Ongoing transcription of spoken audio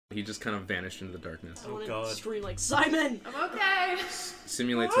He just kind of vanished into the darkness. I want to scream like, Simon! I'm okay!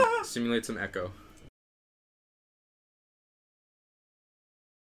 Simulate some echo.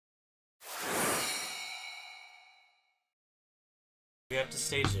 We have to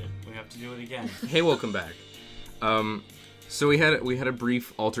stage it. We have to do it again. Hey, welcome back. So we had a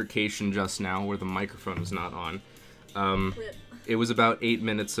brief altercation just now where the microphone was not on. It was about 8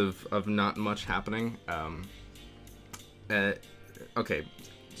 minutes of not much happening. Okay,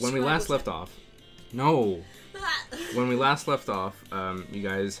 when we last left off... No! When we last left off, you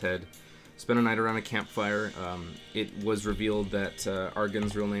guys had spent a night around a campfire. It was revealed that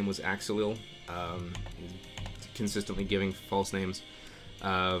Argon's real name was Axelil, consistently giving false names.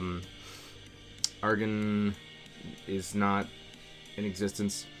 Argon is not in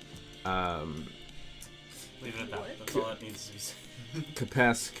existence. Leave it at that. That's all that needs to be said.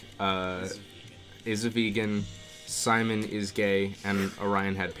 Kepesk is a vegan. Simon is gay, and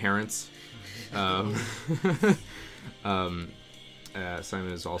Orion had parents. Simon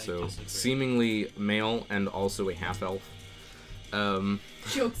is also seemingly male and also a half-elf.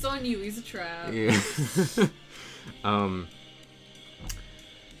 Joke's on you, he's a trap. Yeah.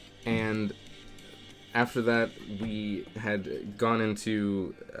 And after that, we had gone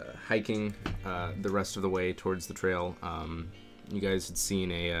into hiking the rest of the way towards the trail. You guys had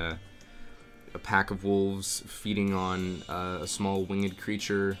seen a pack of wolves feeding on a small winged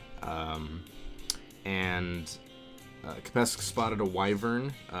creature, and Kepesk spotted a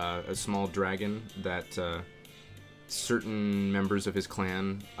wyvern, a small dragon that certain members of his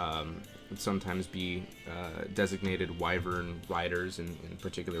clan would sometimes be designated wyvern riders in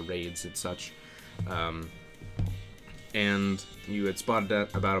particular raids and such. And you had spotted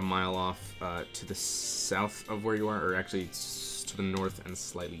that about a mile off to the south of where you are, or actually to the north and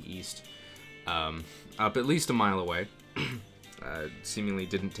slightly east, up at least a mile away. Seemingly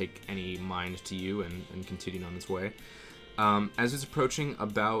didn't take any mind to you and continued on its way. As it's approaching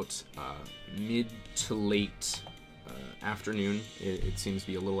about mid to late afternoon, it seems to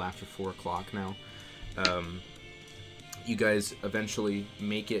be a little after 4 o'clock now, you guys eventually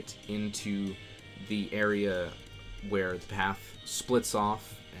make it into the area where the path splits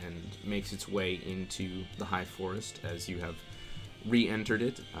off and makes its way into the high forest. As you have re-entered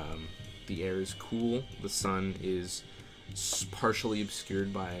it, the air is cool, the sun is partially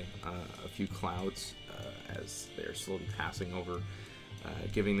obscured by a few clouds as they're slowly passing over,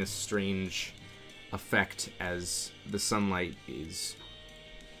 giving this strange effect as the sunlight is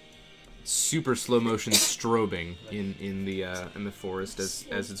super slow motion strobing in the forest as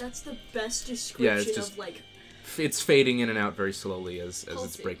it's... That's the best description just, of like... It's fading in and out very slowly as it's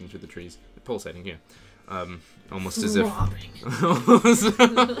Pulsating. breaking through the trees. Pulsating, yeah. Almost as if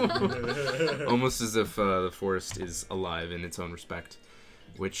the forest is alive in its own respect,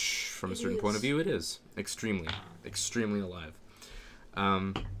 which, from a certain point of view, it is extremely alive.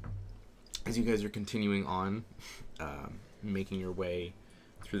 As you guys are continuing on, making your way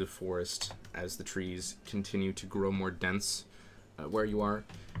through the forest, as the trees continue to grow more dense, where you are,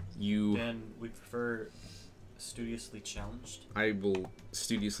 Ben, we prefer studiously challenged. I will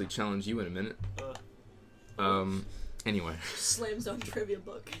studiously challenge you in a minute. Anyway. Slam Zone trivia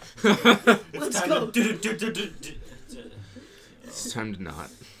book. Let's go. It's time to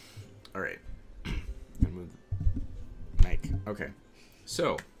not. Alright. Gonna move the mic. Okay.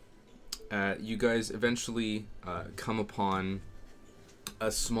 So, you guys eventually come upon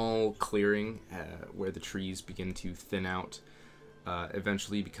a small clearing where the trees begin to thin out,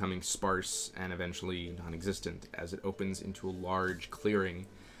 eventually becoming sparse and eventually non-existent as it opens into a large clearing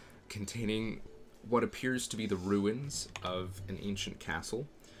containing what appears to be the ruins of an ancient castle,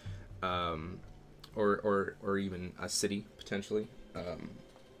 or even a city, potentially.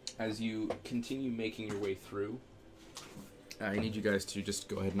 As you continue making your way through, I need you guys to just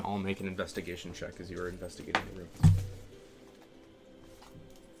go ahead and all make an investigation check as you are investigating the room.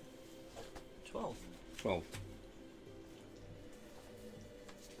 12.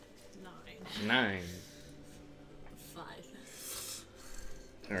 9. 5.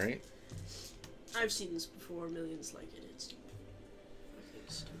 Alright. I've seen this before, millions like it. It's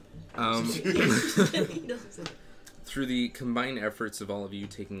stupid. He doesn't say that. Through the combined efforts of all of you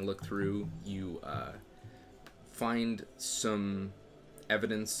taking a look through, you find some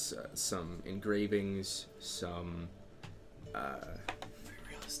evidence, some engravings, some Free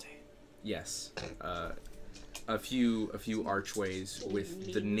real estate. yes, a few archways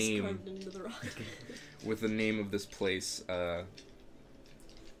with the name Carved into the rock. with the name of this place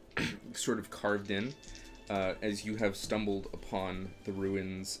sort of carved in, as you have stumbled upon the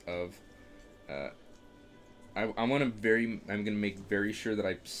ruins of I'm gonna make very sure that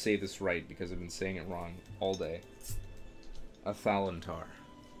I say this right because I've been saying it wrong all day. A Thalantar.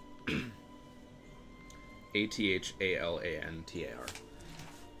 Athalantar.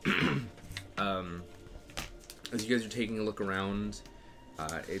 As you guys are taking a look around,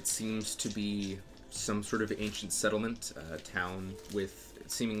 it seems to be some sort of ancient settlement, town with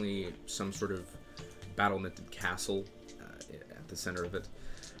seemingly some sort of battlemented castle at the center of it.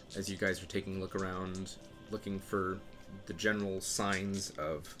 As you guys are taking a look around, looking for the general signs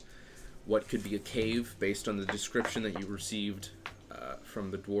of what could be a cave based on the description that you received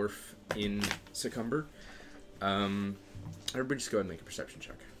from the dwarf in Succumber. Everybody just go ahead and make a perception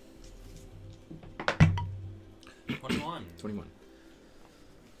check. 21. 21.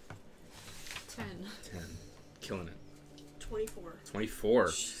 10. 10. Killing it. 24. 24.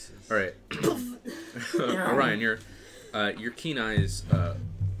 Jesus. All right. Orion, your keen eyes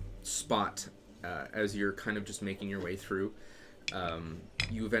spot as you're kind of just making your way through.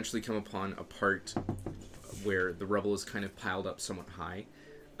 You eventually come upon a part where the rubble is kind of piled up somewhat high.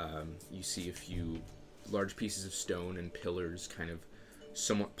 You see a few large pieces of stone and pillars kind of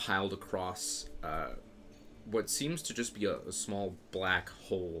somewhat piled across what seems to just be a small black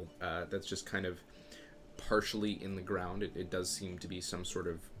hole that's just kind of partially in the ground. It does seem to be some sort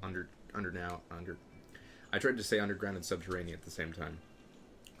of under. I tried to say underground and subterranean at the same time.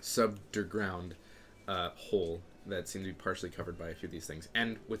 Subderground hole that seems to be partially covered by a few of these things.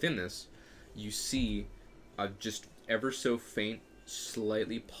 And within this, you see a just ever so faint,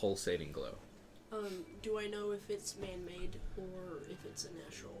 slightly pulsating glow. Do I know if it's man-made or if it's a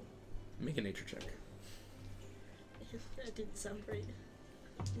natural? Make a nature check. That didn't sound right.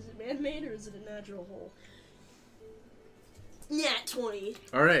 Is it man-made or is it a natural hole? Nat 20.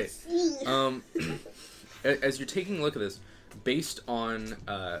 All right. As you're taking a look at this, based on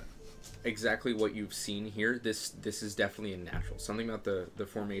exactly what you've seen here, this is definitely a natural. Something about the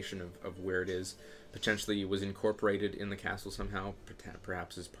formation of where it is potentially was incorporated in the castle somehow,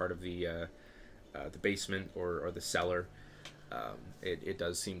 perhaps as part of the basement or the cellar. It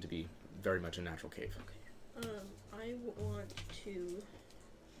does seem to be very much a natural cave. Okay. I want to.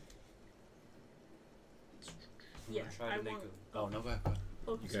 Yeah, I want. Oh no, go ahead.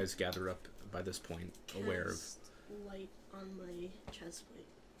 You guys gather up by this point, aware of. Cast light on my chest plate.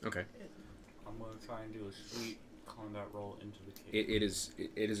 Okay. I'm gonna try and do a sweet combat roll into the cave.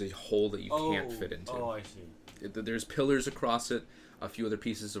 It is a hole that you can't fit into. Oh, I see. There's pillars across it, a few other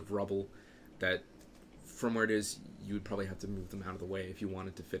pieces of rubble that, from where it is, you would probably have to move them out of the way if you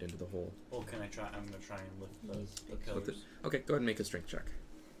wanted to fit into the hole. Well, can I try? I'm gonna try and lift the pillars. Okay, go ahead and make a strength check.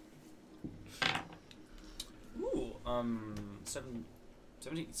 Ooh, 17.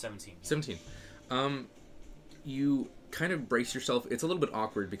 17. You kind of brace yourself. It's a little bit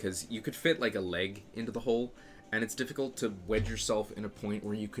awkward because you could fit like a leg into the hole, and it's difficult to wedge yourself in a point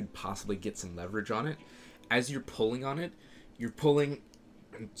where you could possibly get some leverage on it. As you're pulling on it, you're pulling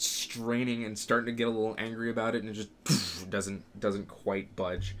and straining and starting to get a little angry about it, and it just doesn't quite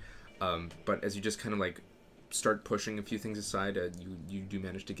budge. But as you just kind of like start pushing a few things aside, you do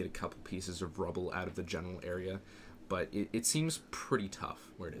manage to get a couple pieces of rubble out of the general area. But it seems pretty tough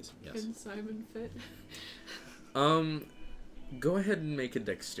where it is. Yes. Can Simon fit? Go ahead and make a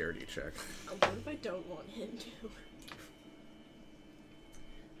dexterity check. What if I don't want him to?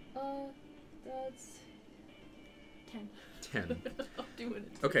 That's 10. 10. I'll do it.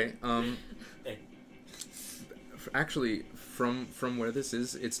 Okay. Actually, from where this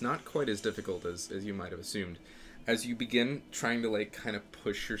is, it's not quite as difficult as you might have assumed. As you begin trying to like kind of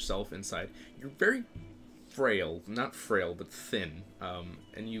push yourself inside, you're very frail, not frail, but thin.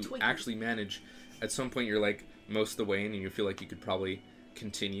 And you actually manage. At some point, you're like most of the way in, and you feel like you could probably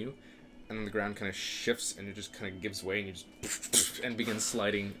continue. And then the ground kind of shifts, and it just kind of gives way, and you just and begin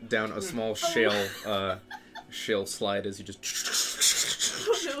sliding down a small shale slide as you just.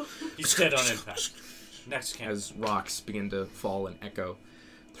 Oh no! He's dead on impact. Next camp. As rocks begin to fall and echo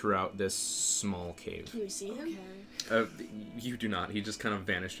throughout this small cave. Can we see him? Okay. You do not. He just kind of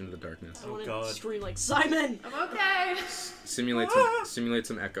vanished into the darkness. I want God. to scream like, Simon! I'm okay. Simulate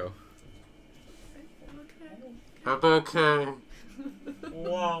some echo. I'm okay. I'm okay.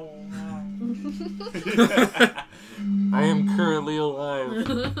 Wow. I am currently alive.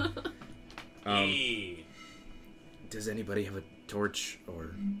 Hey. Does anybody have a torch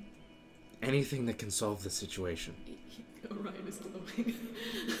or anything that can solve the situation? Orion is glowing.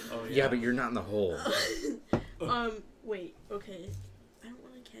 Oh, Yeah, but you're not in the hole. Wait, okay. I don't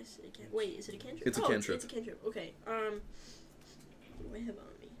want to cast it again. Wait, is it a cantrip? It's a cantrip. It's a cantrip. Okay, what do I have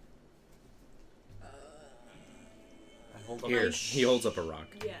on me? I hold up. Here, he holds up a rock.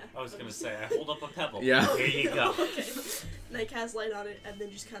 Yeah. I was gonna say, I hold up a pebble. Yeah. Here you go. Okay. And I cast light on it, and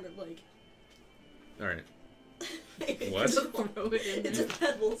then just kind of like. All right. What? Throw it in It's a there.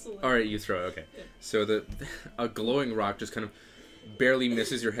 pebble. So like, All right, you throw it. Okay. Yeah. So a glowing rock just kind of barely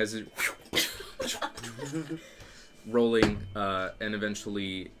misses your head, rolling, and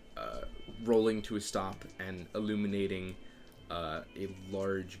eventually rolling to a stop and illuminating a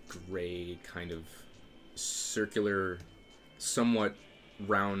large gray kind of circular, somewhat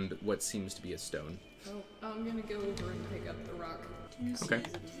round, what seems to be a stone. Oh, I'm gonna go over and pick up the rock. Okay.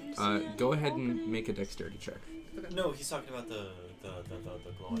 Go ahead and make a dexterity check. Okay. No, he's talking about the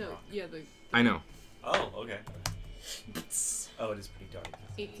glowing No, rock. yeah, the I know. Oh, okay. Oh, it is pretty dark.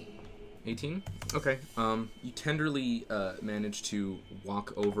 18. 18? Okay. You tenderly manage to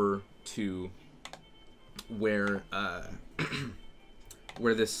walk over to where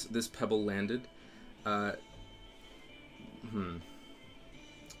where this pebble landed.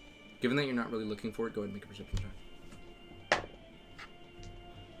 Given that you're not really looking for it, go ahead and make a perception check.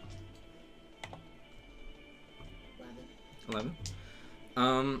 11.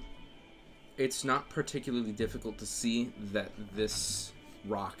 It's not particularly difficult to see that this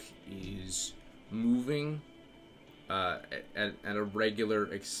rock is moving at a regular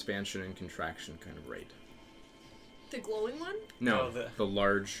expansion and contraction kind of rate. The glowing one? No, Oh, the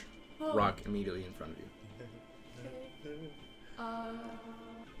large Oh. rock immediately in front of you.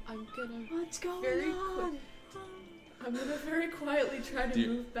 I'm gonna What's going Very on? I'm gonna very quietly try to Do you-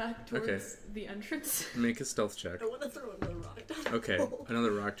 move back towards Okay. the entrance. Make a stealth check. I want to throw another rock down the Okay, hole.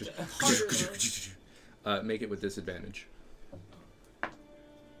 another rock just... Harder, make it with disadvantage.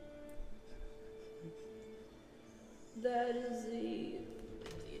 That is an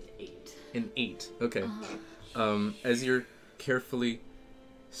 8. An 8. Okay. Uh-huh. As you're carefully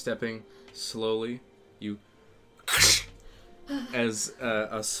stepping slowly, you... as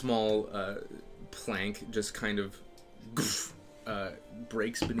a small plank just kind of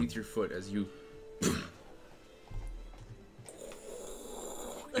breaks beneath your foot as you...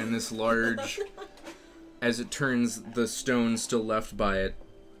 and this large... As it turns, the stone still left by it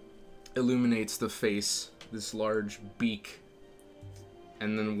illuminates the face, this large beak,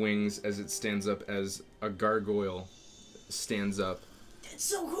 and then wings as it stands up as a gargoyle stands up. It's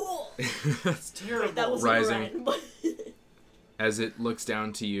so cool! It's terrible. Wait, that was Rising. Orion, but As it looks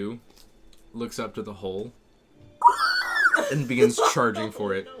down to you, looks up to the hole, and begins charging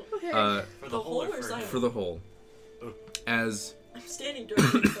for it. no. For The hole or hole or for side? For the hole. Oh. As... I'm standing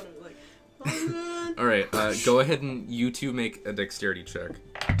directly in front of it, like, Orion! Alright, go ahead and you two make a dexterity check.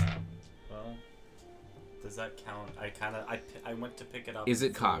 Well, does that count? I went to pick it up. Is it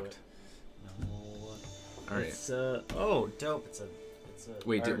and threw cocked? No. Alright. It's oh, dope. It's a.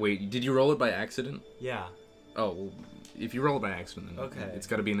 Wait, or- did you roll it by accident? Yeah. Oh, well, if you roll it by accident, then Okay. it's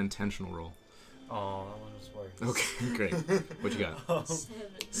got to be an intentional roll. Oh, that one was worse. Okay, great. What you got?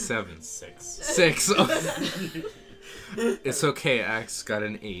 7. 6. 6. It's okay, Axe got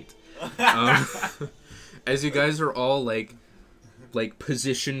an 8. As you guys are all like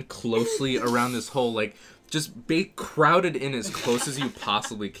positioned closely around this hole, like just crowded in as close as you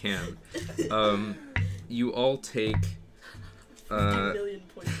possibly can. You all take 15 million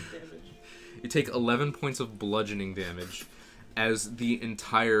points of damage. you take 11 points of bludgeoning damage as the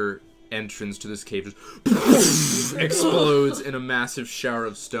entire entrance to this cave just explodes in a massive shower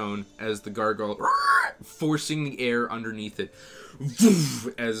of stone as the gargoyle forcing the air underneath it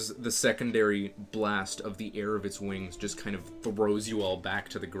as the secondary blast of the air of its wings just kind of throws you all back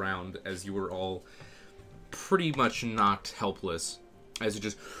to the ground as you were all pretty much knocked helpless as it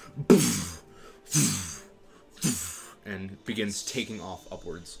just and begins taking off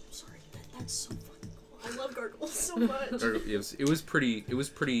upwards. Sorry, that's so fucking cool. I love gargoyles so much. It was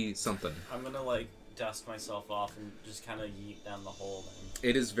pretty something. I'm gonna like dust myself off and just kind of yeet down the hole.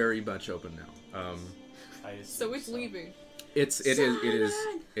 It is very much open now. I So it's leaving. It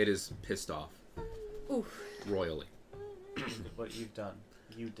is pissed off Oof. royally. What you've done.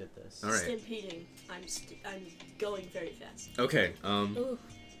 You did this. All right. Stampeding. I'm going very fast. Okay. Ooh.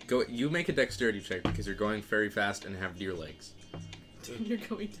 Go. You make a dexterity check because you're going very fast and have deer legs. You're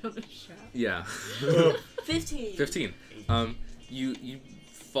going down a shaft. Yeah. 15. 15. You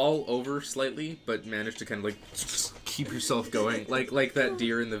fall over slightly, but manage to kind of like keep yourself going, like that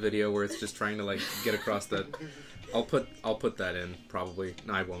deer in the video where it's just trying to like get across that. I'll put that in probably.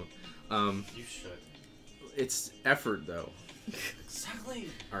 No, I won't. You should. It's effort though. Exactly.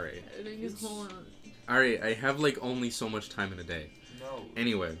 All right. Editing is whole on. All right. I have like only so much time in a day. No.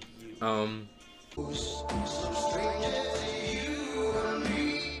 Anyway. You.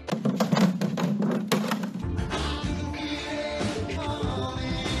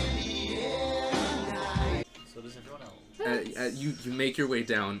 you make your way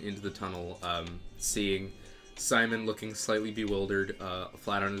down into the tunnel, seeing Simon looking slightly bewildered,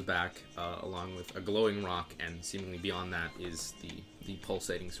 flat on his back, along with a glowing rock, and seemingly beyond that is the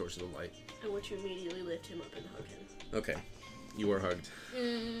pulsating source of the light. I want to immediately lift him up and hug him. Okay. You are hugged.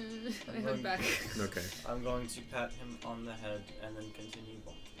 I hug back. Okay. I'm going to pat him on the head and then continue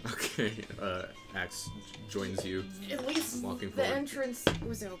walking. Okay. Axe joins you. At least walking the forward. entrance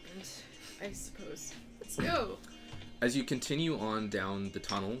was opened, I suppose. Let's go. As you continue on down the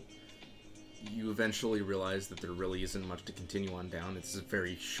tunnel, you eventually realize that there really isn't much to continue on down. It's a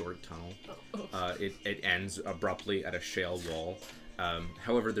very short tunnel. It ends abruptly at a shale wall.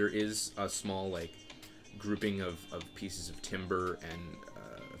 However, there is a small, grouping of pieces of timber and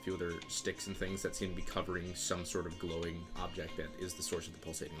a few other sticks and things that seem to be covering some sort of glowing object that is the source of the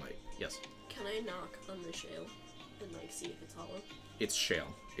pulsating light. Yes? Can I knock on the shale and, see if it's hollow? It's shale.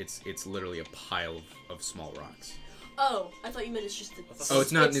 It's literally a pile of small rocks. Oh, I thought you meant it's just the... Oh,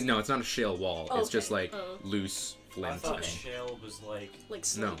 it's not. No, it's not a shale wall. Oh, it's just okay. loose flint. I thought and- shale was like... Like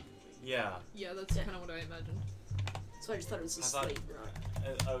slate. No. Yeah. Yeah, that's kind of what I imagined. So I just thought it was a I thought- slate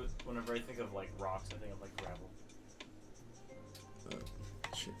rock. Whenever I think of rocks, I think of gravel.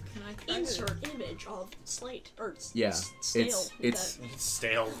 Shit. Can I try Insert image of slate. Or Yeah, stale. it's It's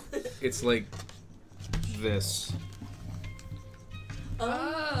stale. it's like this.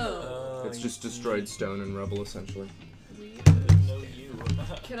 Oh. It's just destroyed stone and rubble, essentially. No, you.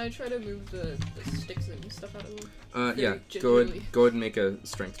 Can I try to move the sticks and stuff out of the way? Yeah. Very Go ahead. gingerly. Go ahead and make a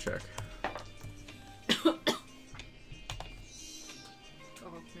strength check. Oh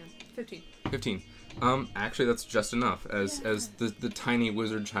man, 15. 15. Actually, that's just enough. As the tiny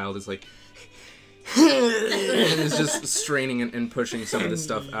wizard child is like, is just straining and pushing some of this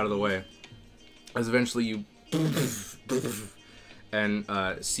stuff out of the way. As eventually you, and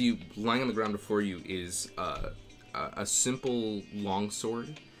see lying on the ground before you is a simple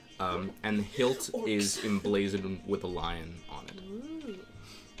longsword, and the hilt is emblazoned with a lion on it, Ooh.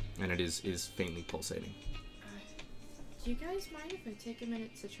 and it is faintly pulsating. Do you guys mind if I take a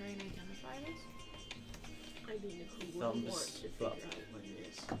minute to try and identify this? I mean, who wouldn't want to figure out what it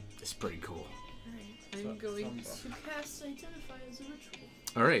is? It's pretty cool. Alright, I'm going to cast Identify as a ritual.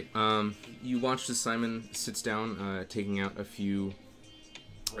 All right. You watch as Simon sits down, taking out a few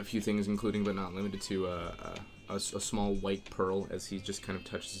things, including but not limited to a small white pearl, as he just kind of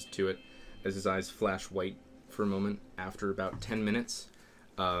touches to it, as his eyes flash white for a moment. After about 10 minutes,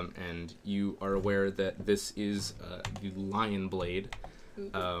 and you are aware that this is the lion blade.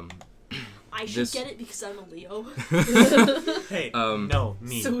 I should get it because I'm a Leo. Hey, no,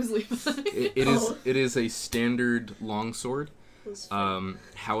 me. So is Levi. It is a standard longsword.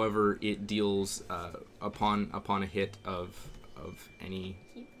 However, it deals upon a hit of any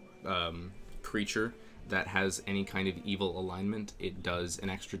creature that has any kind of evil alignment, it does an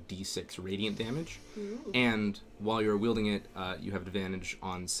extra d6 radiant damage. Ooh. And while you're wielding it, you have advantage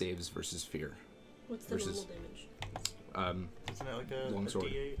on saves versus fear. What's the normal damage? Isn't it like a longsword.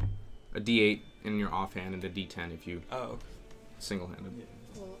 D8? A d8 in your offhand and a d10 if you Oh. single-handed. Yeah.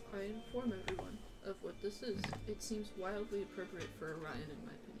 Well, I inform everyone of what this is. It seems wildly appropriate for Orion, in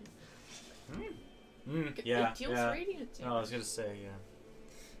my opinion. Yeah, It deals yeah. radiant damage. No, I was gonna say, yeah.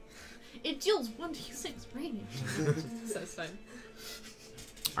 It deals 1d6 radiant. That's fine.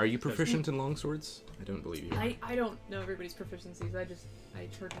 Are you proficient in longswords? I don't believe you. I don't know everybody's proficiencies. I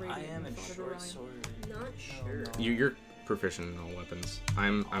heard radiant. I am and a thought of short Orion. sword. Not sure. You're proficient in all weapons.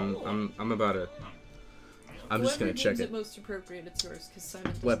 I'm about to. I'm just gonna Whoever check deems it. most appropriate, it's yours, because Simon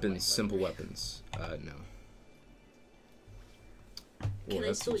doesn't Weapons, like simple weapons. weapons. No. Can Well, I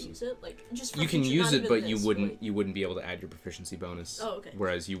that's still useless. use it? Just for You can future, use not it, even but this, you wouldn't be able to add your proficiency bonus. Oh, okay.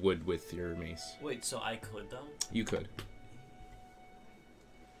 Whereas you would with your mace. Wait, so I could though? You could.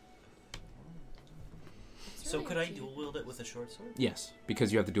 It's So really could up I to you. dual wield it with a short sword? Yes,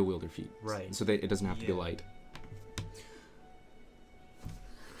 because you have the dual wielder feat. Right. So that it doesn't have to be Yeah. light.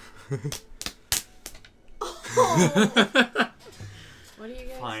 Oh, What are you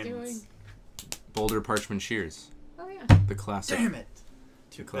guys Fine. doing? Boulder parchment shears. Oh yeah. The classic. Damn it!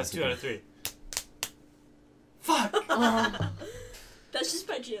 The That's classic. 2 out of 3. Fuck! that's just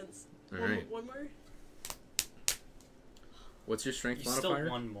by chance. All right. One more? What's your strength You still modifier?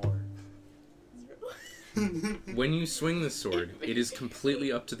 one more. When you swing the sword, it is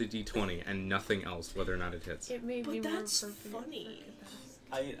completely up to the d20 and nothing else, whether or not it hits. It may But be more that's appropriate funny.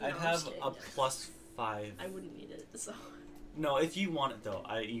 I'd No, I'm have just a kidding. +5. I wouldn't need it, so. No, if you want it though,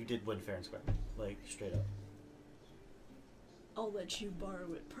 you did win fair and square. Like, straight up. I'll let you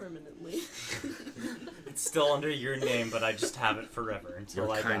borrow it permanently. It's still under your name, but I just have it forever until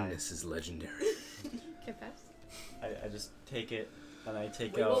Your I kindness is legendary. Kepesk? I just take it and I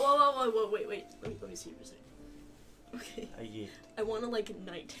take Wait, out. wait. Let me see what you're saying. Okay. I want to like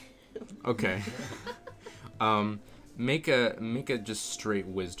knight. Okay. Make a just straight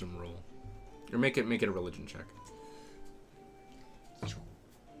wisdom roll, or make it a religion check.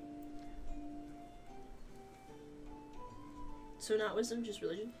 So not wisdom, just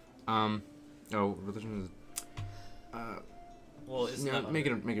religion. Oh, religion is. Well, it's No, not. make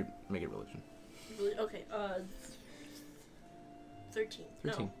it religion. Okay. 13.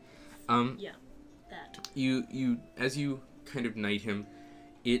 13. No. Yeah. That. You as you kind of knight him,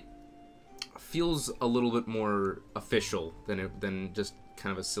 it feels a little bit more official than just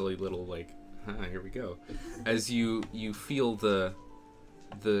kind of a silly little like, here we go. As you feel the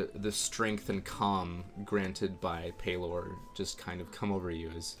strength and calm granted by Paylor just kind of come over you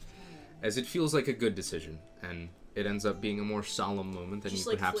as it feels like a good decision, and it ends up being a more solemn moment than just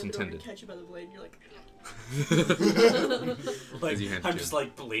you like perhaps flip it over, intended. catch you by the blade, and you're like. Like, As you hand I'm to just him.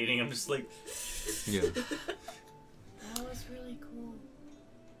 like bleeding. I'm just like. Yeah. That was really cool.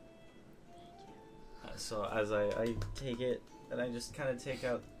 So as I take it and I just kind of take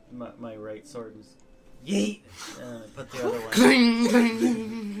out my right sword and just yeet, and I put the other one. Cling,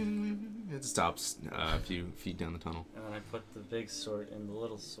 cling. It stops a few feet down the tunnel. And then I put the big sword in the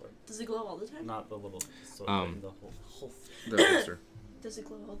little sword. Does it glow all the time? Not the little sword, but in the whole thing. The holster. Does it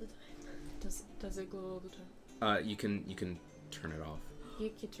glow all the time? Does it glow all the time? You can turn it off.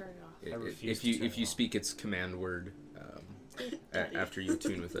 You can turn it off. I refuse to turn If it you off. speak its command word after you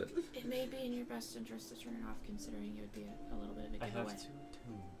attune with it. It may be in your best interest to turn it off, considering it would be a little bit of a I giveaway. have to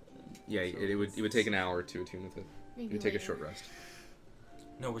attune. Yeah, So it would take an hour to attune with it. Maybe You would take a later. short rest.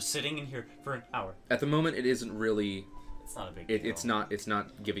 No, we're sitting in here for an hour. At the moment, it isn't really. It's not a big deal. It's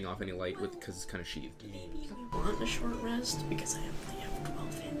not giving off any light with because it's kind of sheathed. Maybe we want a short rest because I only have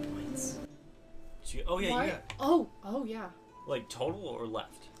 12 hit points. Oh yeah, Why? you got Oh yeah. like total or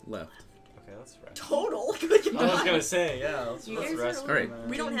left? Left. Okay, let's rest. Total. I was gonna say let's You guys rest. are for a Alright. minute.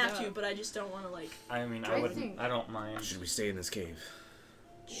 We don't have to, up. but I just don't want to like. I mean, I I wouldn't. think- I don't mind. Should we stay in this cave?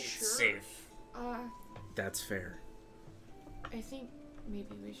 Sure. Safe. That's fair. I think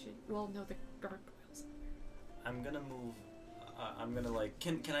maybe we should. Well, no, the gargoyles. I'm gonna move. I'm gonna like.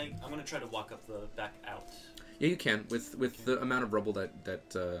 Can I? I'm gonna try to walk up the back out. Yeah, you can with the amount of rubble that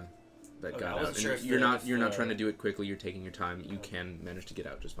Okay, got I out. wasn't sure And if you're the- not if you're not the- trying to do it quickly. You're taking your time. You can manage to get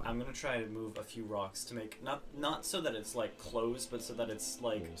out just fine. I'm gonna try to move a few rocks to make not so that it's like closed, but so that it's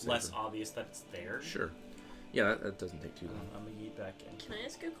like Safer. less obvious that it's there. Sure. Yeah, that doesn't take too long. I'm gonna yeet back in. Can I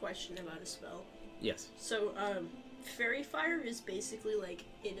ask a question about a spell? Yes. So, Fairy Fire is basically like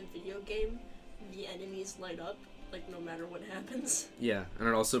in a video game, the enemies light up, like no matter what happens. Yeah, and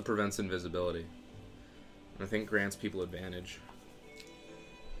it also prevents invisibility. I think grants people advantage.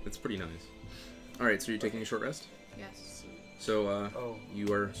 It's pretty nice. All right, so you're taking a short rest. Yes. So Oh,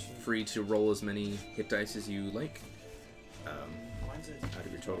 you are free to roll as many hit dice as you like. mine's a Out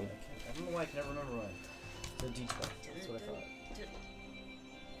of your total. I don't know why I can never remember mine. The D12. That's what I thought.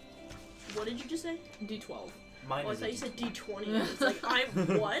 What did you just say? D12. Mine Oh, I is a thought you said D12. D20. It's like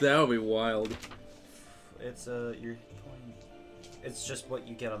I'm what? That would be wild. It's your point. It's just what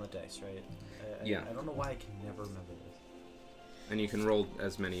you get on the dice, right? Yeah. I don't know why I can never remember this. And you can roll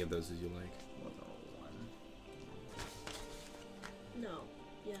as many of those as you like. One. No.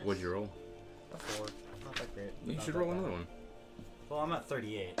 Yes. What'd you roll? A 4. Not that great. but You not should that roll bad. another one. Well, I'm at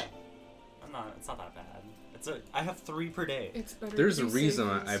 38. It's not that bad. I have 3 per day. It's better. There's to a be reason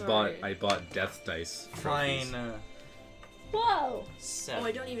safe than I sorry. bought death dice. Fine. Whoa! 7. Oh,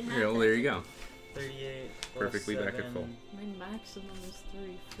 I don't even have Here, well, that. there you go. 38. Perfectly back at full. My maximum is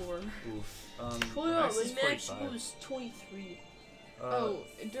 34. Oof. Well, max my is max 45. was 23. Oh,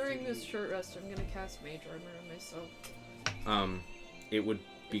 during this short rest, I'm gonna cast Mage Armor on myself. It would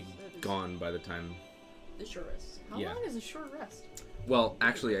be That is- gone by the time. The short rest. How Yeah. long is a short rest? Well,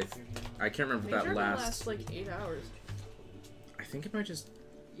 actually, I can't remember Mage if that Armor lasts. lasts like 8 hours. I think it might just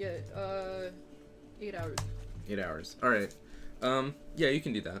Yeah, 8 hours. 8 hours. All right. Yeah, you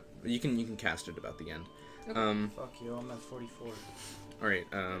can do that. You can cast it about the end. Okay. Fuck you, I'm at 44. All right.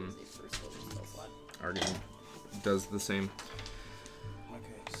 That is a first level spell slot. Argon does the same.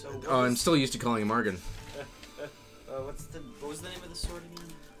 Okay, so. Oh, I'm still used to calling him Argon. What was the name of the sword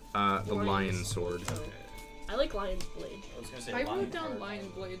again? The lion sword. Okay. I like Lion's Blade. I was gonna say I lion wrote down card. Lion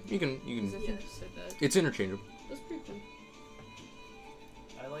Blade. You can. Because I think you said that. It's interchangeable. That's pretty cool.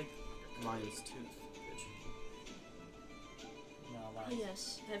 I like lion's tooth. Bitch. No, Oh, lion's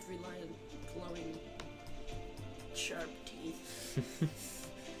yes, every lion glowing, sharp teeth.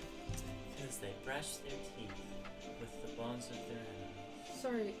 Because they brush their teeth with the bones of their hands.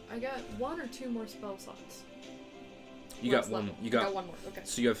 Sorry, I got 1 or 2 more spell slots. You got last one. level. You I got got one more. Okay.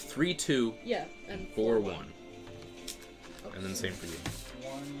 So you have 3, 2, Yeah, and 4, 1. 1, Okay. and then same for you.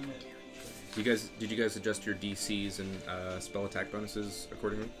 1. Did you guys adjust your DCs and spell attack bonuses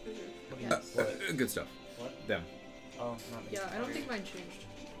accordingly? Yes. What? Good stuff. What? Them. Oh, not me. Yeah, I don't think mine changed.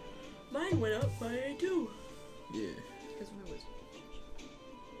 Mine went up by 2. Yeah. Because my was.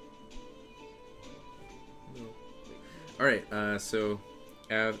 All right. So,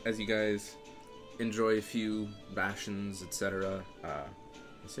 as you guys enjoy a few rations, etc. I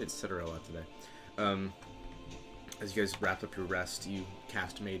say etc. a lot today. As you guys wrap up your rest, you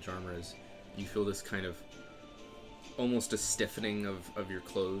cast Mage Armor as you feel this kind of almost a stiffening of your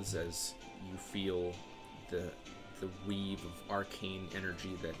clothes as you feel the weave of arcane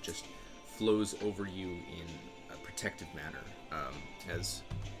energy that just flows over you in a protective manner as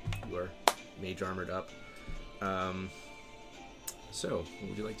you are Mage Armored up. So, what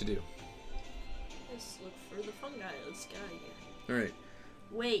would you like to do? Let's look for the fungi. Let's get out of here. All right.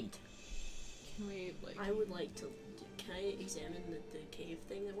 Wait. Can we, like. I would like to. Can I examine the cave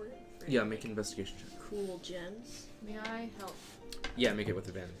thing that we're in? For Yeah, any, make an investigation check. cool gems. May I help? Yeah, make it with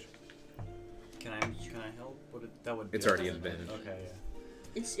advantage. Can I help? That would. It's be already a advantage. Okay, yeah.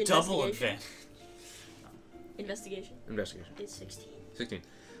 It's Double investigation. advantage. Investigation. Investigation. It's 16. 16.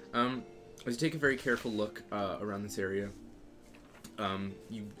 As you take a very careful look around this area,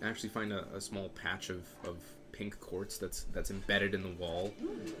 you actually find a small patch of pink quartz that's embedded in the wall,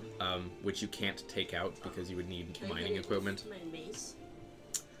 which you can't take out because you would need Can I mining get it equipment. with my mace.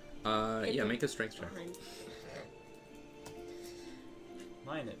 Yeah, make a strength check. Behind.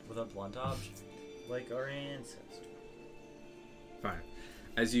 Mine it with a blunt object, like our ancestors. Fine.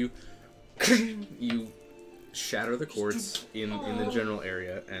 As you you shatter the quartz in the general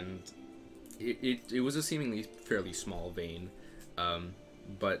area, and it was a seemingly fairly small vein,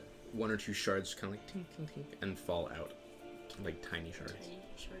 but 1 or 2 shards kind of like tink, tink, tink, and fall out, like tiny shards. Tiny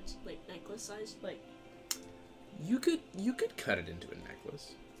shards, like necklace size, like. You could cut it into a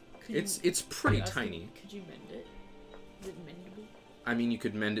necklace. Could It's pretty you ask me, tiny. Could you mend it? Is it mendable? I mean, you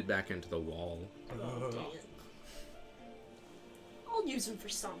could mend it back into the wall. Oh, dang it. I'll use them for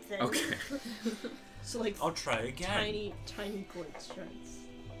something. Okay. So like. I'll try again. Tiny quartz shards.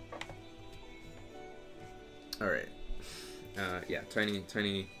 All right. Yeah, tiny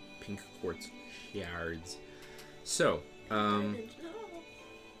pink quartz shards. So,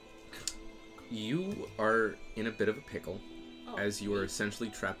 you are in a bit of a pickle Oh, as you are essentially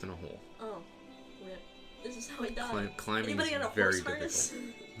trapped in a hole. Oh, yeah. This is how I die. Climbing Anybody is got a very horse harness?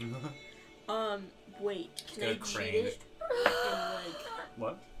 difficult. Wait. Can Got I a cheat crane. it? And like.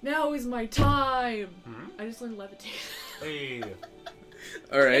 What? Now is my time! Hmm? I just learned levitate. Hey.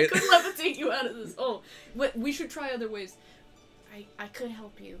 All I right. could levitate you out of this. Oh, but we should try other ways. I could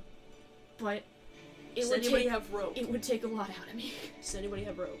help you, but Does anybody have rope? it would take a lot out of me. Does anybody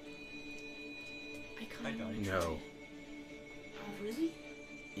have rope? I I kind of don't. want to try. No. Oh, really?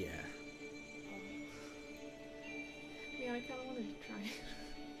 Yeah. Yeah, I kind of want to try.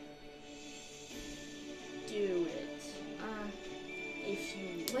 Do it. If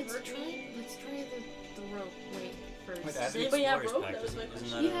you Let's hurt try. me. Let's try the rope. Wait first. Wait, Does anybody have rope? That was Isn't my that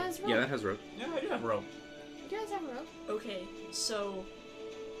question. He a- has rope. Yeah, that has rope. Yeah, I do have rope. You guys have rope. Okay, so.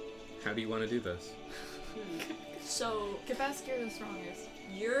 How do you want to do this? So, Kepesk, you're the strongest.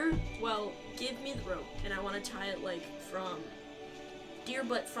 well, give me the rope, and I want to tie it, like, from deer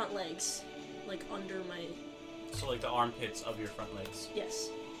butt front legs, like, under my, So like the armpits of your front legs. yes.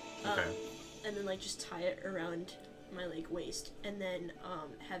 Okay. And then, like, just tie it around my, like, waist, and then,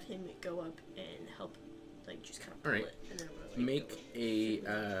 have him go up and help, like, just kind of pull Alright. it, and then I'm gonna, like,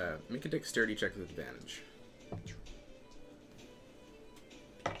 go. Make a dexterity check with advantage.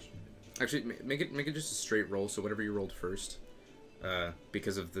 Actually, make it just a straight roll. So whatever you rolled first,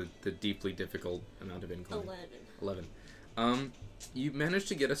 because of the deeply difficult amount of incline. 11. 11. You managed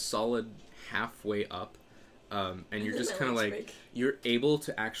to get a solid halfway up, and you're just My kind of legs like break. you're able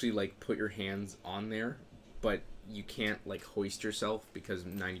to actually like put your hands on there, but you can't like hoist yourself because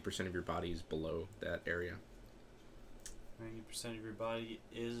 90% of your body is below that area. 90% of your body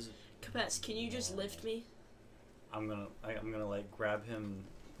is. Kepesk, can you just lift me? I'm gonna like grab him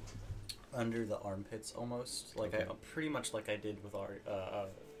under the armpits almost, like Okay. pretty much like I did with our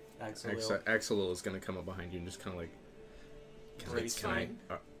Axel. Axel is gonna come up behind you and just kind of like. It's fine.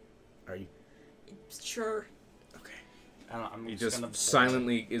 Are you Sure. okay? I'm He just just gonna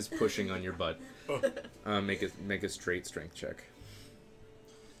silently is pushing on your butt. Make a straight strength check.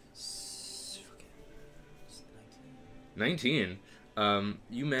 19.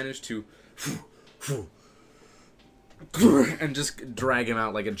 You manage to and just drag him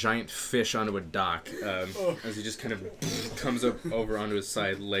out like a giant fish onto a dock as he just kind of comes up over onto his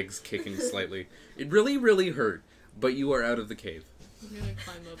side, legs kicking slightly. It really, really hurt, but you are out of the cave. I'm gonna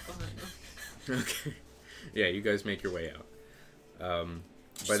climb up behind him. Okay. Yeah, you guys make your way out.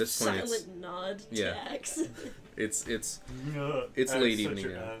 By this point, silent nod to Axe. it's late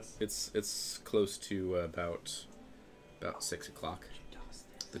evening now. It's close to about 6 o'clock.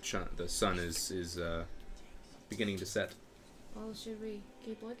 The sun is beginning to set. Well, should we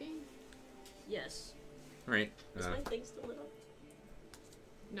keep looking? Yes. All right. Is my thing still lit up?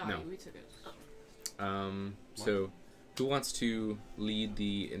 No, we took it. So, who wants to lead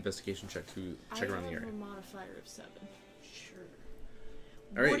the investigation check to check around the area? I have a modifier of 7. Sure.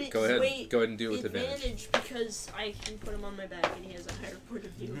 All right, go ahead. Go ahead and do it with advantage. Because I can put him on my back and he has a higher point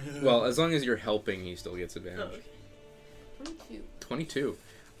of view. Well, as long as you're helping, he still gets advantage. Oh, okay. 22.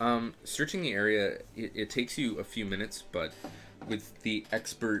 Searching the area, it takes you a few minutes, but with the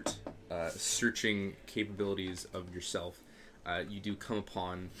expert searching capabilities of yourself, you do come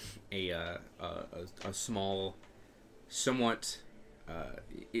upon a small, somewhat.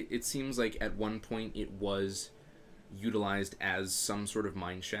 It seems like at one point it was utilized as some sort of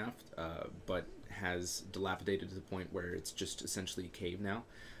mine shaft, but has dilapidated to the point where it's just essentially a cave now.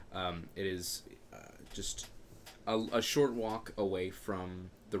 It is just a short walk away from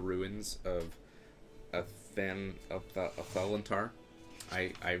the ruins of Felantar.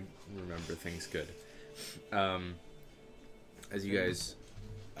 I remember things good. As you guys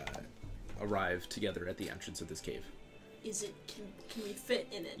arrive together at the entrance of this cave. Is it? Can we fit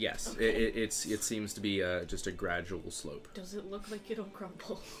in it? Yes, okay. it seems to be just a gradual slope. Does it look like it'll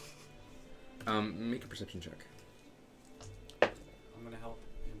crumble? Make a perception check. I'm gonna help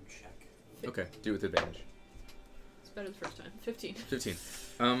him check. Okay, do it with advantage. It's better the first time. 15. 15.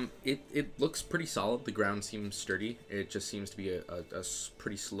 It looks pretty solid. The ground seems sturdy. It just seems to be a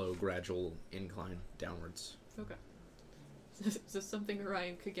pretty slow, gradual incline downwards. Okay. Is this something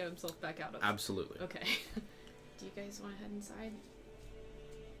Orion could get himself back out of? Absolutely. Okay. Do you guys want to head inside?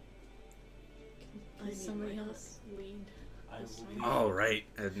 Can somebody else lead? All right.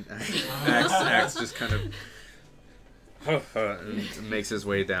 And Axe just kind of and makes his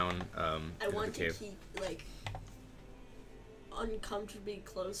way down into the cave. To keep like uncomfortably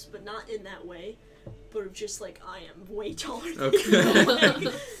close, but not in that way, but just like I am way taller than Okay.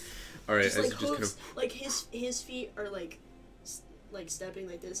 you. All right. Just As like you just hooks, like his feet are like stepping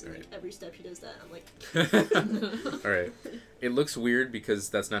like this, and right. like every step he does that, I'm like. All right. It looks weird because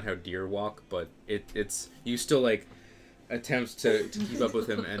that's not how deer walk, but it's you still like attempt to keep up with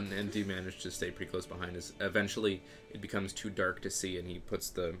him and do manage to stay pretty close behind us. Eventually, it becomes too dark to see, and he puts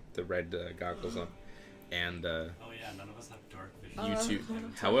the red goggles on, and oh yeah, none of us have dark vision. you two.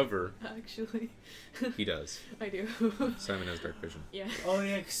 However, Actually, he does. I do. Simon has dark vision. Yeah. Oh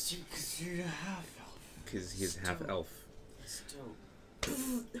yeah, cause you're half elf. Because he's half elf. Still.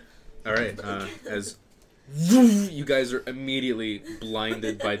 All right. As you guys are immediately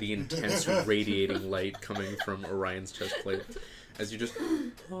blinded by the intense radiating light coming from Orion's chest plate, as you just.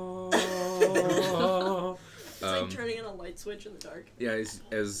 It's like turning on a light switch in the dark. Yeah,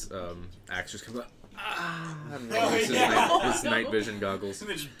 as Axe just comes up. And releases his night vision goggles.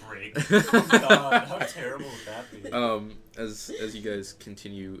 They just break. Oh god, how terrible would that be? As you guys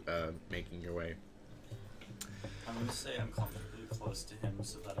continue making your way. I'm gonna say I'm comfortably close to him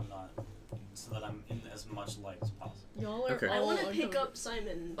so that I'm in as much light as possible. Y'all are Okay. I all want to pick up Simon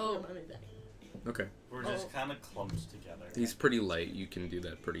and put him on my back. Okay. We're just kind of clumped together. He's pretty light. You can do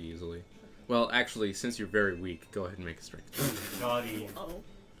that pretty easily. Well, actually, since you're very weak, go ahead and make a strength check. Naughty. Oh.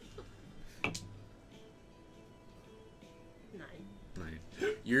 9.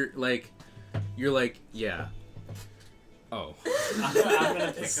 You're like, yeah. Oh. I'm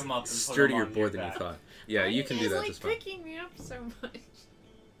gonna pick him up and Sturdier put him on more your than you back. thought. Yeah, you can do that just fine. picking me up so much.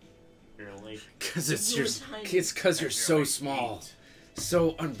 Really? Because You're it's tiny. because you're so like small,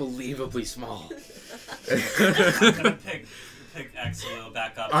 so unbelievably small. I'm gonna pick Axel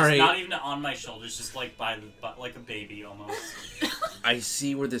back up. All Just right. Not even on my shoulders, just like like a baby almost. I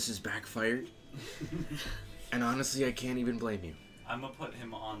see where this is backfired, and honestly, I can't even blame you. I'm gonna put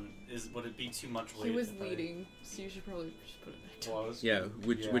him on. Would it be too much weight? He was if I- leading, so you should probably just put it back down. Yeah,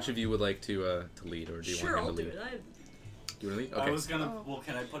 which of you would like to lead, or do you Sure, want I'll him to do lead? it. Do you want to lead? I Okay. was gonna. Oh. Well,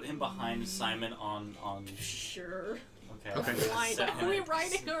 can I put him behind Simon on? Sure. Okay. Okay. I'm gonna Why set not? him- Are we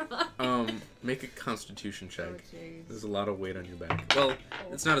riding around? Make a Constitution check. Oh, jeez. There's a lot of weight on your back. Well,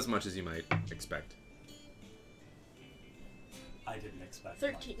 it's not as much as you might expect. I didn't expect.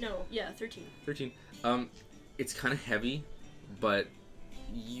 13. No, yeah, 13. 13. It's kind of heavy, but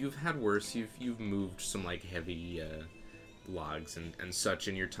you've had worse. You've moved some like heavy logs and such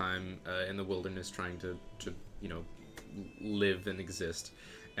in your time in the wilderness, trying to live and exist,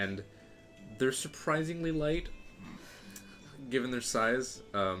 and they're surprisingly light given their size.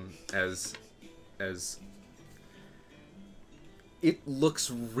 As it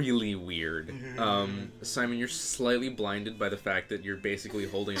looks really weird. Simon, you're slightly blinded by the fact that you're basically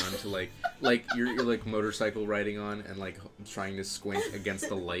holding on to like you're like motorcycle riding on and like trying to squint against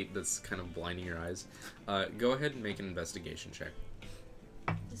the light that's kind of blinding your eyes. Go ahead and make an investigation check.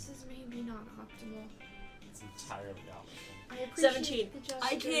 This is maybe not optimal. It's entirely opposite. I appreciate 17. the gesture.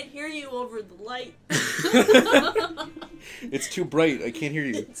 I can't hear you over the light. It's too bright. I can't hear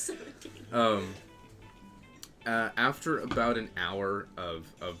you. It's 17. After about an hour of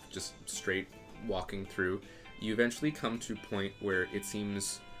just straight walking through, you eventually come to a point where it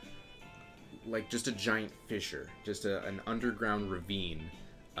seems like just a giant fissure, just an underground ravine,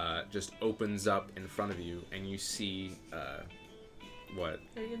 just opens up in front of you, and you see what?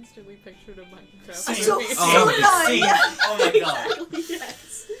 I instantly pictured a Minecraft. So movie. Oh my god.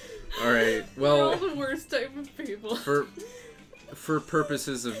 Yes. All right. We're all Well, the worst type of people. for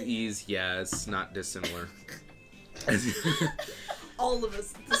purposes of ease, yeah, it's not dissimilar. All of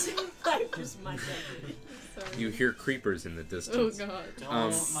us at the same time. Just my memory. Sorry. You hear creepers in the Oh distance. god.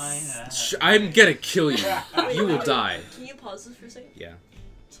 Don't mind that. I'm gonna kill you. Wait, You will wait, die. Can you pause this for a second? Yeah.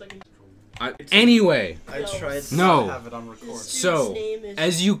 So I can... Anyway, I tried to No. have it on record. This So, dude's name is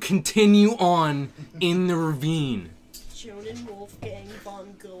as you continue on in the ravine, Jonan Wolfgang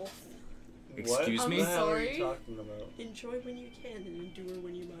von Gogh. excuse What me? the hell are Sorry? you talking about? Enjoy when you can and endure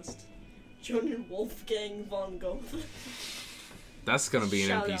when you must. Jonan Wolfgang von Gogh. That's gonna be an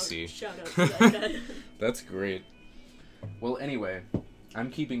Shout NPC. Out, shout out to that guy. That's great. Well, anyway,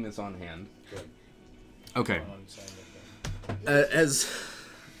 I'm keeping this on hand. Good. Okay. I'm saying that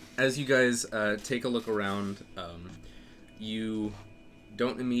As you guys take a look around, you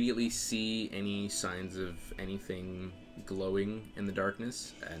don't immediately see any signs of anything glowing in the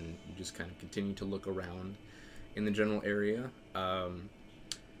darkness, and you just kind of continue to look around in the general area.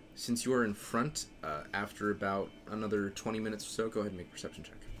 Since you are in front, after about another 20 minutes or so, go ahead and make a perception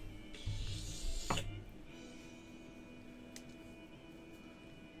check.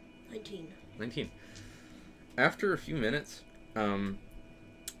 19. After a few minutes,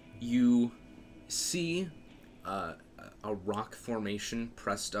 you see a rock formation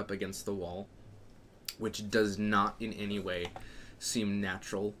pressed up against the wall, which does not in any way seem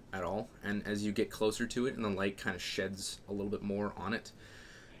natural at all. And as you get closer to it and the light kind of sheds a little bit more on it,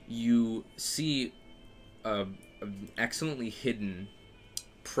 you see excellently hidden,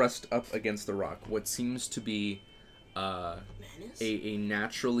 pressed up against the rock, what seems to be a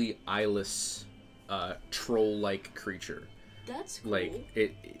naturally eyeless troll-like creature. That's cool. Like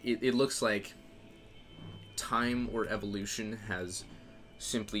it looks like time or evolution has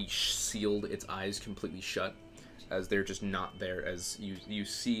simply sealed its eyes completely shut, as they're just not there. As you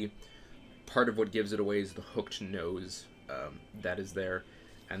see, part of what gives it away is the hooked nose that is there,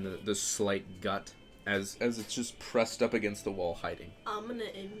 and the slight gut as it's just pressed up against the wall, hiding. I'm gonna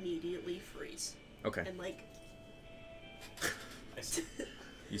immediately freeze. Okay, And like,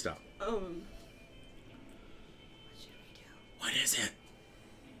 you stop. what should we do? What is it?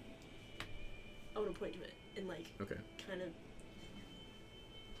 I wanna point to it and like, Okay. kind of.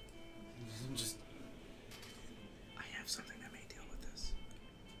 just I have something that may deal with this.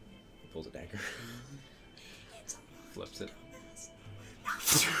 He pulls a dagger. Flips it.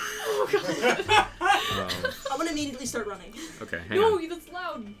 Oh god. I'm gonna immediately start running. Okay, hang No, on. that's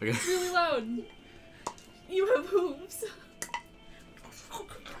loud. Okay. It's really loud. You have hooves.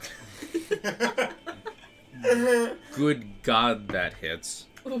 Good God, that hits.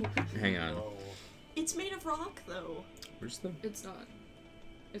 Ooh, Hang on. whoa. It's made of rock though. Where's the? it's not.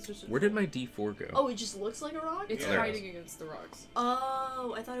 It's just. Where did my D4 go? Oh, it just looks like a rock? It's There it hiding against the rocks.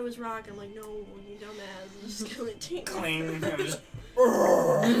 Oh, I thought it was rock. I'm like, no, you dumbass. I'm just gonna take Cling. I'm just.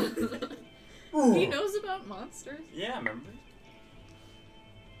 He knows about monsters. Yeah, remember?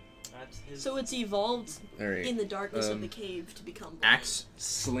 That's his. So it's evolved All right. in the darkness of the Um, cave to become blind. Axe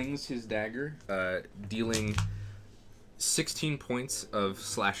slings his dagger, dealing 16 points of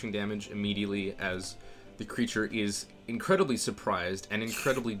slashing damage immediately as the creature is incredibly surprised and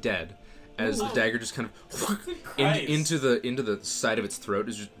incredibly dead, as the dagger just kind of into the side of its throat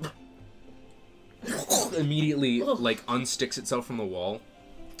is just immediately like unsticks itself from the wall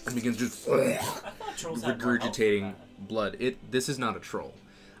and begins just I thought trolls had more health than regurgitating that. blood. This is not a troll.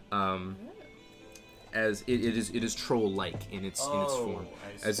 as it is troll-like in its form,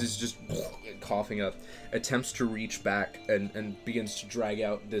 I see. as it's just coughing up, attempts to reach back and begins to drag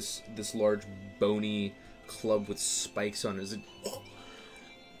out this large bony club with spikes on it, as it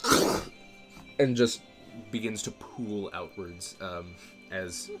and just begins to pool outwards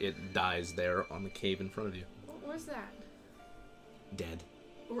as it dies there on the cave in front of you. What was that? Dead.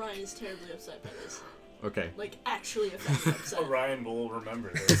 Orion is terribly upset by this. Okay. Like, actually upset. Orion will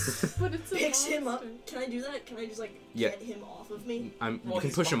remember this. But it's a Picks him up. monster. Can I do that? Can I just, like, Yeah. get him off of me? You Well, can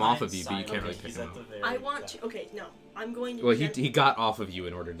he's push him off behind of you, but you Simon. can't really Okay, pick he's him at the up. very I want back. to. Okay, no. I'm going to. Well, get- he got off of you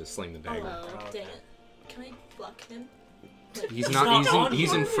in order to sling the Oh, dagger. Okay. dang it. Can I block him? He's not not. on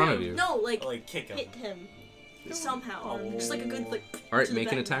He's in him. front of you. No, like, Like, kick him. hit him. Somehow. Just like a good, like. All right, to the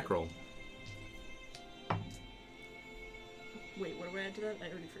make an back. attack roll. Wait, what do I add to that? I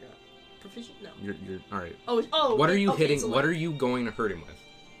already forgot. Proficient? No. You're all right. Oh, What are wait, you okay, hitting? so, what like, are you going to hurt him with?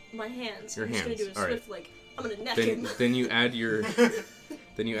 My hands. Your I'm just hands, gonna do a alright. swift, like, I'm gonna neck Then him. then you add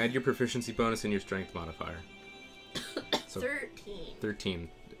your proficiency bonus and your strength modifier. So 13. 13.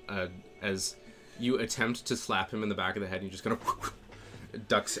 As you attempt to slap him in the back of the head, and you just kind of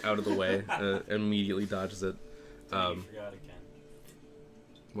ducks out of the way, immediately dodges it. You forgot again.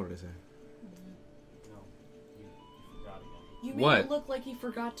 What did I say? No. You forgot again. You made What? it look like he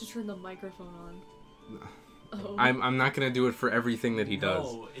forgot to turn the microphone on. Oh. I'm not gonna do it for everything that he does.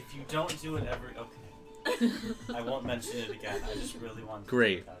 No, if you don't do it every... Okay. I won't mention it again. I just really want to.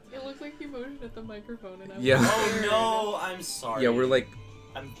 Great. do It looked like he motioned at the microphone, and I was Yeah. that. scared. Oh no! I'm sorry. Yeah, we're like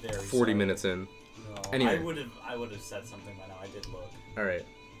I'm very 40 sorry. minutes in. No, Anyway. I would have said something by now. I did look. All right,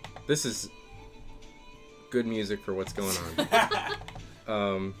 this is good music for what's going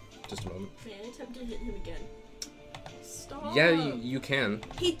on. Just a moment. May I attempt to hit him again? Stop. Yeah, you can.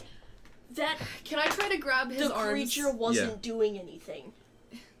 That Can I try to grab his the arms? creature wasn't Yeah. doing anything.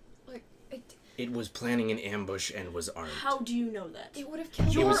 Like, It was planning an ambush and was armed. How do you know that? it would have killed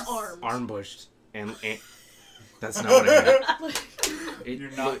It Your was arms. ambushed and that's not what I meant. It-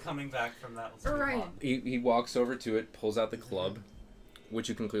 You're not coming back from that. Let's move Orion. on. He walks over to it, pulls out the club, which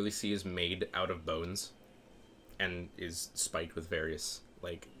you can clearly see is made out of bones, and is spiked with various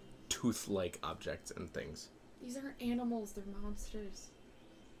like tooth-like objects and things. These aren't animals, they're monsters.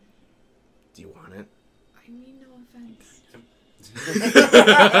 Do you want it? I mean, no offense.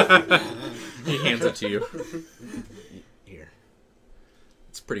 He hands it to you. Here.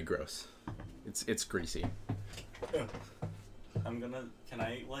 It's pretty gross. It's greasy. I'm gonna. Can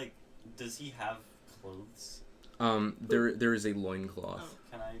I like? Does he have clothes? There is a loincloth.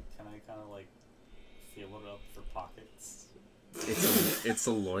 Can I kind of like feel it up for pockets? It's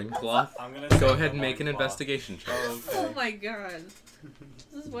a loincloth. I'm gonna Go take ahead the and make an loincloth. investigation check. Oh, Oh okay. my god.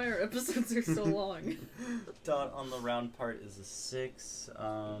 This is why our episodes are so long. Dot on the round part is a 6.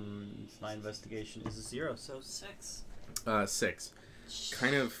 My investigation is a 0, so 6. 6.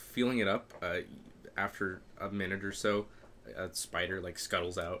 Kind of feeling it up. After a minute or so, a spider like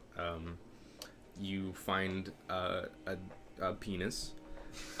scuttles out. You find a penis.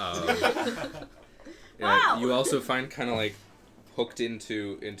 Wow! You also find kind of like hooked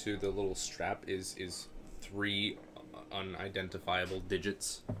into the little strap is 3 unidentifiable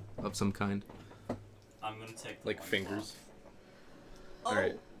digits of some kind, I'm gonna take the like loincloth. fingers. Oh, All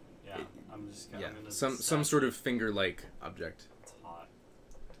right. Yeah, I'm just gonna. Yeah, I'm gonna some snatch sort it. of finger-like object. It's hot.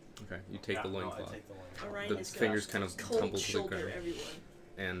 Okay, you take Yeah, the no, I loincloth. take the loincloth. Orion The has got fingers kind of cold tumble to the shoulder, ground. everyone.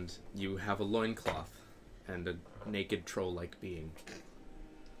 And you have a loincloth and a naked troll-like being.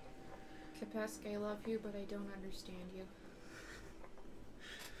 Kepesk, I love you, but I don't understand you.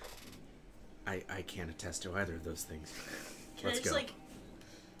 I can't attest to either of those things. Can Let's I just go. like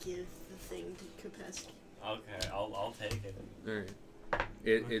give the thing to Kepesk? Okay, I'll take it. Alright.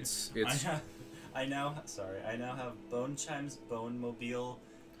 It's I now have bone chimes, bone mobile,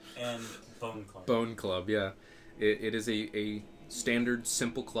 and bone club. Bone Club, yeah. It is a standard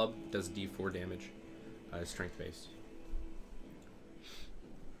simple club, does D4 damage. Strength based.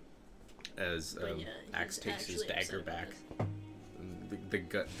 As But yeah, Axe he's takes his actually dagger upset about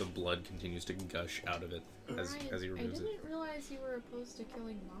back. The blood continues to gush out of it as he Orion, removes I it. didn't realize you were opposed to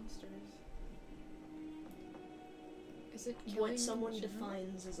killing monsters. Is it killing What in someone general?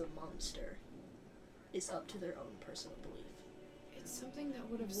 defines as a monster is up to their own personal belief. It's something that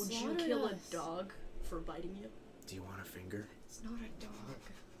would have Would you slaughtered kill us. a dog for biting you? Do you want a finger? It's not a dog.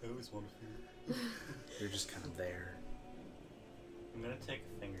 I always want a finger. They're just kind of there. I'm gonna take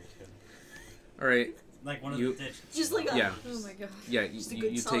a finger too. Alright, Like one of You- the ditches. Just like a yeah. Oh my god. Yeah, Just a you good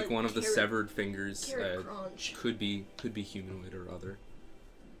take solid one of the carrot- severed fingers. carrot crunch. Could be humanoid or other.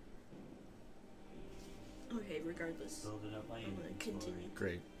 Okay, regardless. Build it up my I'm gonna inventory. continue.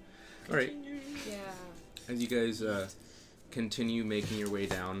 Great. All right. Yeah. As you guys continue making your way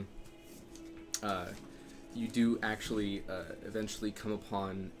down, you do actually eventually come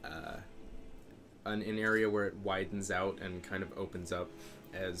upon an area where it widens out and kind of opens up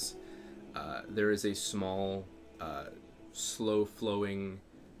as there is a small, slow-flowing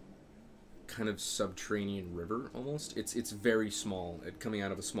kind of subterranean river almost. It's very small, coming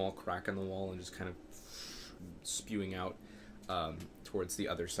out of a small crack in the wall and just kind of spewing out towards the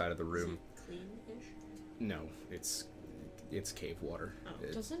other side of the room. Is it clean-ish? No, it's cave water.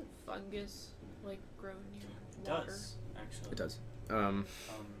 Oh. Doesn't fungus like grow near It water? does, actually. It does. I'm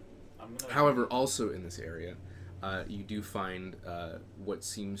gonna... However, also in this area, you do find what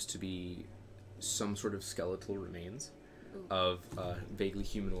seems to be some sort of skeletal remains of a vaguely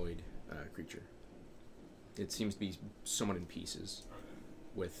humanoid creature. It seems to be somewhat in pieces,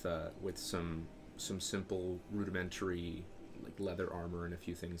 with some simple rudimentary like leather armor and a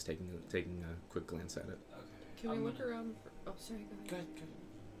few things. Taking a quick glance at it. Okay. Can we look around? Oh, sorry. Go ahead. Good.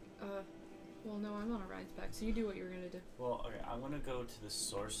 Well, no, I'm on Orion's back, so you do what you were gonna do. Well, okay, I'm gonna go to the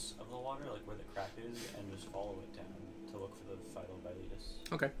source of the water, like where the crack is, and just follow it down to look for the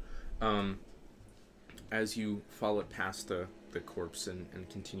Phytobiletus. Okay. As you follow it past the corpse and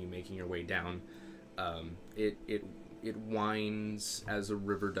continue making your way down, it winds as a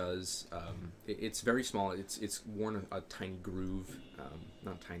river does. It's very small. It's worn a tiny groove,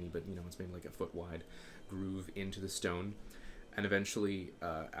 not tiny, but it's maybe like a foot wide groove into the stone, and eventually,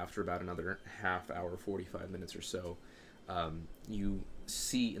 after about another half hour, 45 minutes or so, you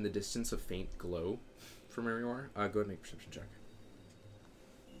see in the distance a faint glow from where you are. Go ahead and make a perception check.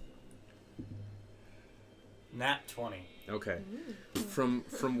 Nat 20. Okay. From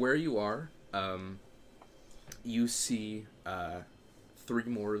where you are, you see 3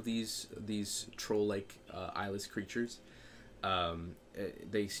 more of these troll-like eyeless creatures.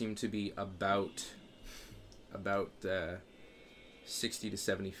 They seem to be about 60 to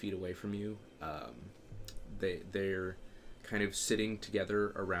 70 feet away from you. They're kind of sitting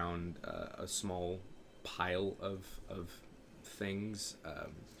together around a small pile of things.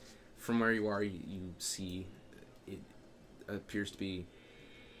 From where you are, you see it appears to be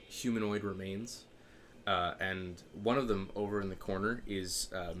humanoid remains. And one of them over in the corner is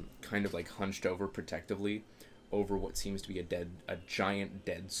kind of like hunched over protectively over what seems to be a giant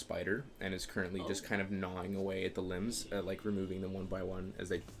dead spider, and is currently just kind of gnawing away at the limbs, like removing them one by one as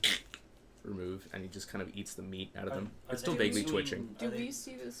they remove, and he just kind of eats the meat out of them. It's still vaguely twitching. Do we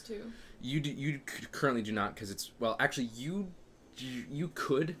see this too? You currently do not, because it's, well, actually you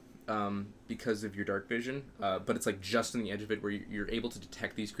could, because of your dark vision, but it's like just on the edge of it where you're able to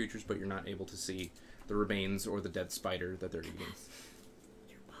detect these creatures, but you're not able to see the remains or the dead spider that they're eating.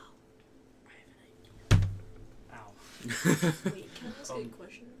 Wait, can I ask a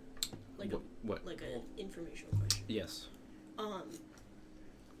question? Like what? Like an informational question. Yes.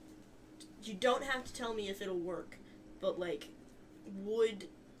 You don't have to tell me if it'll work, but like, would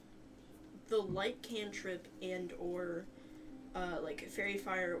the light cantrip and or like fairy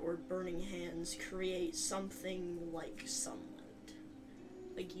fire or burning hands create something like sunlight,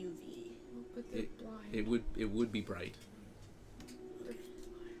 like UV? But they're blind. It would be bright.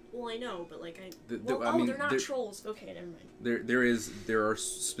 Well, I know, but like I mean, they're not trolls. Okay, never mind. There are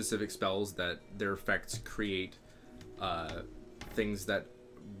specific spells that their effects create things that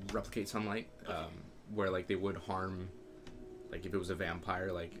replicate sunlight, where like they would harm, like if it was a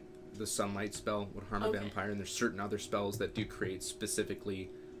vampire, like the sunlight spell would harm a vampire, and there's certain other spells that do create specifically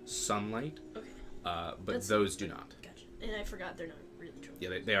sunlight. Okay. But those do not. Gotcha. And I forgot they're not really trolls.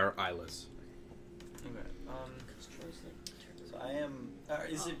 Yeah, they are eyeless. Okay. So I am.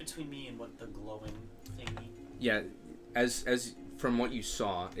 Is it between me and what the glowing thingy? Yeah, as from what you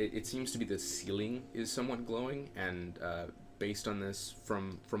saw, it seems to be the ceiling is somewhat glowing, and based on this,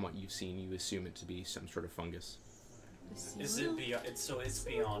 from what you've seen, you assume it to be some sort of fungus. Is it beyond? It's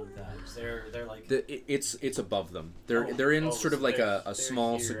beyond that. They're like. It's above them. They're in sort of like a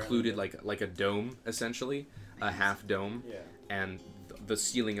small secluded like a dome, essentially, a half dome. Yeah. And the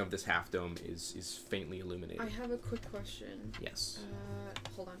ceiling of this half dome is faintly illuminated. I have a quick question. Yes.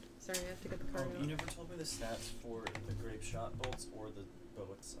 Hold on. Sorry, I have to get the card out. You never told me the stats for the grape shot bolts or the bow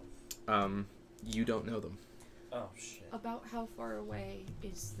itself. You don't know them. Oh shit. About how far away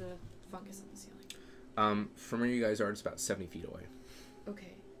is the fungus on the ceiling? From where you guys are, it's about 70 feet away.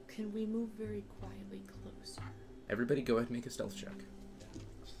 Okay. Can we move very quietly closer? Everybody go ahead and make a stealth check.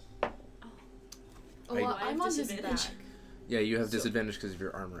 Oh, well, I'm on disadvantage. Yeah, you have disadvantage because of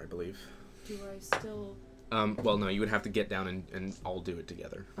your armor, I believe. Do I still... Well, no, you would have to get down and all do it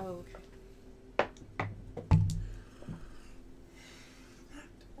together. Oh, okay.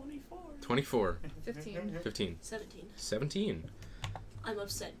 24. 24. 15. 15. 17. 17. I'm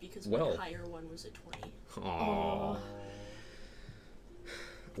upset because Well. my higher one was a 20. Aww.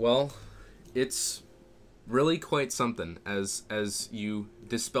 Well, it's really quite something as you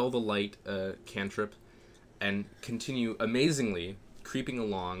dispel the light cantrip and continue amazingly creeping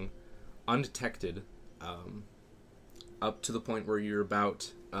along undetected up to the point where you're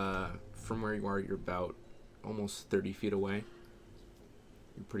about from where you are you're about almost 30 feet away.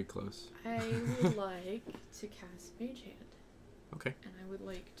 You're pretty close. I would like to cast Mage Hand. Okay. And I would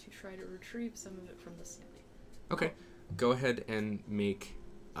like to try to retrieve some of it from the ceiling. Okay. Go ahead and make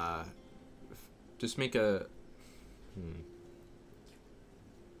just make a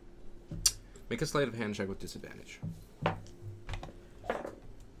make a sleight of hand check with disadvantage.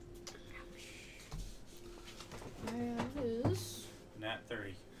 That is Nat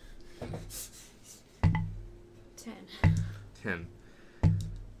 30. 10.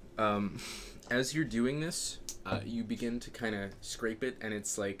 10. As you're doing this, you begin to kind of scrape it, and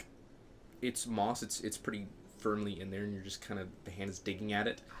it's like, it's moss, it's pretty firmly in there, and you're just kind of, the hand is digging at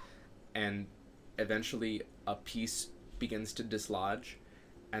it, and eventually a piece begins to dislodge,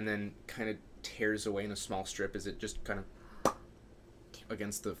 and then kind of tears away in a small strip as it just kind of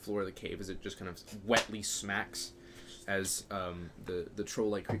against the floor of the cave, as it just kind of wetly smacks, as the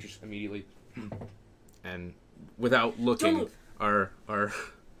troll-like creatures immediately, and without looking, are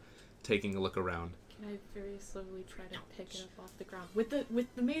taking a look around. Can I very slowly try to pick it up off the ground with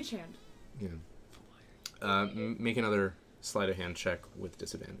the mage hand? Yeah. Make another sleight of hand check with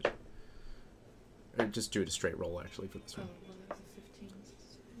disadvantage. Or just do it a straight roll, actually, for this Oh, one. well, that was a 15.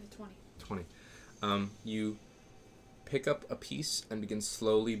 20. 20. You pick up a piece and begin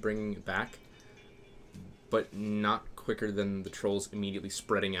slowly bringing it back, but not quicker than the trolls immediately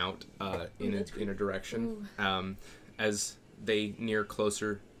spreading out in a direction. As they near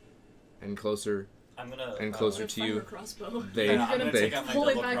closer and closer I'm gonna and closer to you, Crossbow. they I'm gonna take out my Pull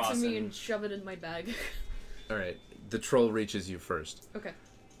it double back to cross me and- and shove it in my bag. all right. The troll reaches you first. Okay.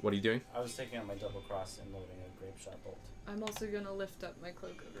 What are you doing? I was taking out my double cross and loading a grape shot bolt. I'm also gonna lift up my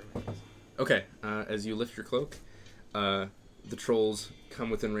cloak over my face. Okay. As you lift your cloak, the trolls come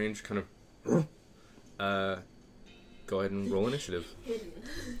within range. Kind of. Go ahead and roll initiative.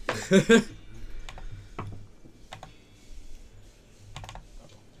 Hidden.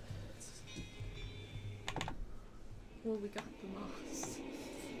 Well, we got the moss.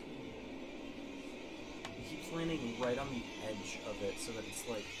 It keeps landing right on the edge of it so that it's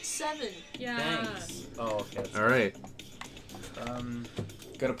like, 7. Yeah. thanks. Oh, okay. that's All right. good.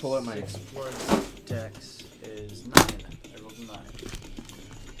 Gotta pull out my. 6 plus dex is 9. I rolled a 9.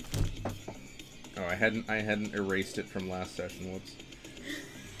 Oh, I hadn't erased it from last session. Whoops.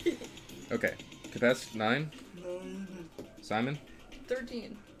 Okay. Kepesk 9. Simon.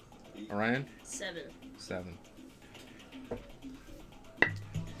 13. Orion. 7. 7.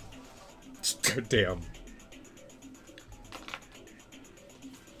 Damn.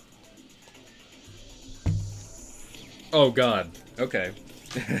 Oh God. Okay.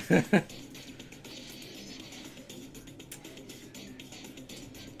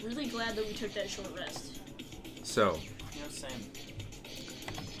 Really glad that we took that short rest. So, Yeah, same.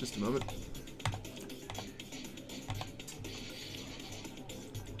 just a moment.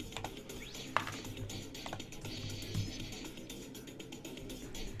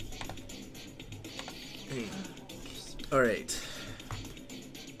 All right.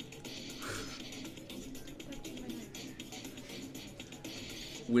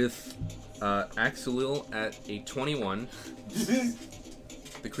 With Axelil at a 21,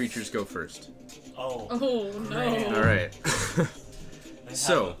 the creatures go first. Oh. Oh Great. no. All right.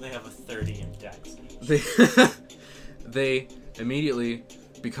 They have a 30 in dex. They immediately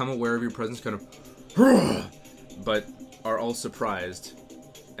become aware of your presence, kind of, but are all surprised,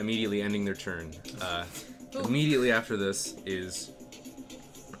 immediately ending their turn. Immediately after this is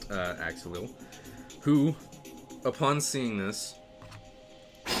Axelil, who, upon seeing this,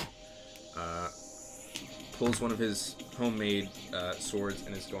 pulls one of his homemade swords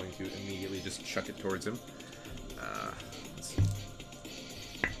and is going to immediately just chuck it towards him. Let's see.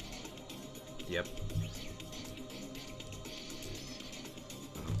 Yep.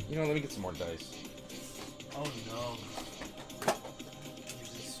 You know, let me get some more dice. Oh no.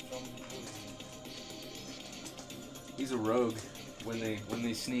 He's a rogue. When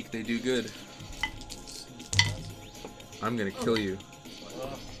they sneak, they do good. I'm gonna kill you.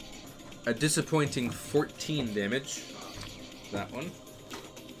 A disappointing 14 damage. That one.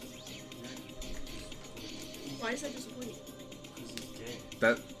 Why is that disappointing?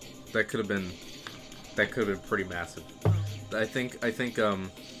 That could have been pretty massive. I think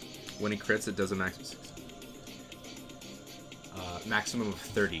When he crits, it does a maximum maximum of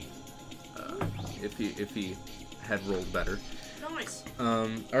 30. If he had rolled better. Nice. All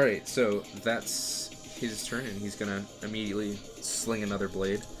right, so that's his turn, and he's gonna immediately sling another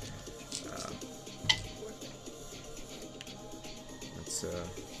blade. That's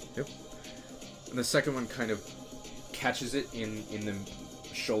yep. And the second one kind of catches it in the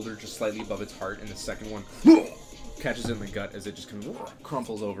shoulder, just slightly above its heart, and the second one catches it in the gut as it just kind of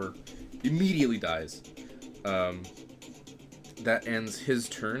crumples over, immediately dies. That ends his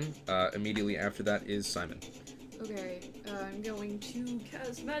turn. Immediately after that is Simon. Okay, I'm going to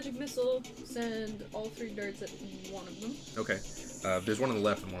cast Magic Missile, send all 3 darts at one of them. Okay. There's one on the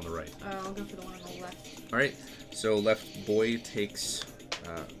left and one on the right. I'll go for the one on the left. Alright, so left boy takes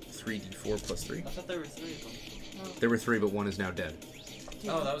 3d4 plus 3. I thought there were 3 of them. Oh. There were 3, but one is now dead.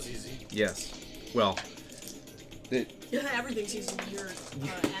 Oh, that was easy. Yes. Well, Everything's easy when you're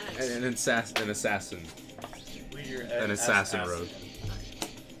an assassin. An assassin rogue.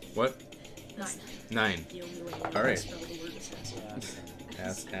 What? 9. The only way All right. to spell the word assassin.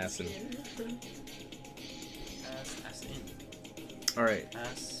 Assassin. Assassin. Alright,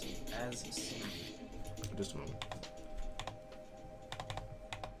 As seen. just a moment.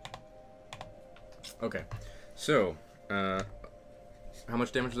 Okay, so, how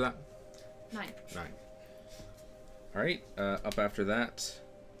much damage was that? 9. 9. Alright, up after that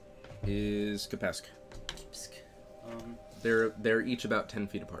is Kepesk. They're each about 10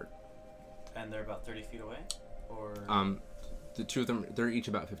 feet apart. And they're about 30 feet away? Or... The two of them, they're each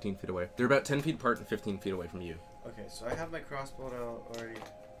about 15 feet away. They're about 10 feet apart and 15 feet away from you. Okay, so I have my crossbow out already.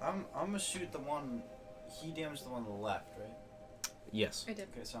 I'm gonna shoot the one. He damaged the one on the left, right? Yes. I did.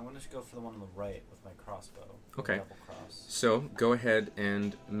 Okay, so I'm going to go for the one on the right with my crossbow. Okay. Double cross. So, go ahead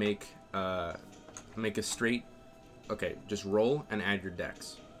and make a straight... Okay, just roll and add your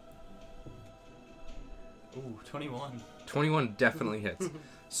dex. Ooh, 21. 21 definitely hits.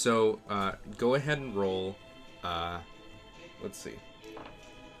 So, go ahead and roll... let's see.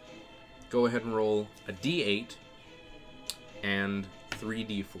 Go ahead and roll a d8 and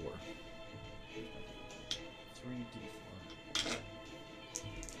 3d4. 3d4.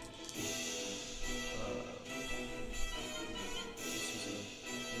 This is a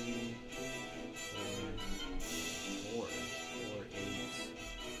 3, 4, 8,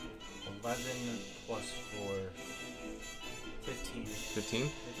 11 plus 4, 15. 15?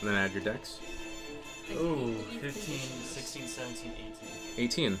 And then add your dex. Ooh, 15, 16, 17,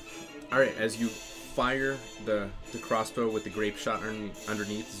 18. Alright, as you fire the crossbow with the grape shot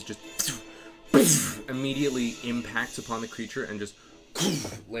underneath, it just immediately impacts upon the creature and just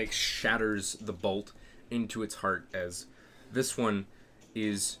like shatters the bolt into its heart, as this one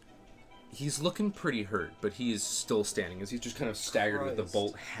is... He's looking pretty hurt, but he is still standing, as he's just kind of staggered with the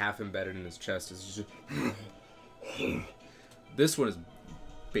bolt half embedded in his chest. As he's just... This one is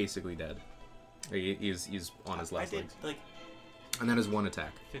basically dead. He's on his last legs. like And that is one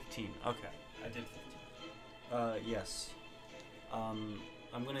attack. 15. Okay, I did 15. Yes. I'm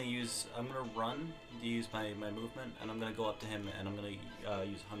gonna run to use my movement, and I'm gonna go up to him, and I'm gonna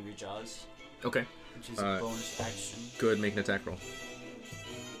use Hungry Jaws, Okay. which is a bonus action. Go ahead and make an attack roll.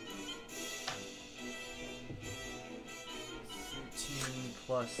 13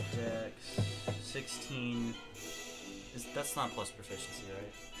 plus dex, 16. That's not plus proficiency,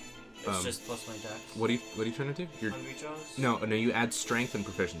 right? It's just plus my dex. What are you trying to do? Hungry Jaws? No, you add strength and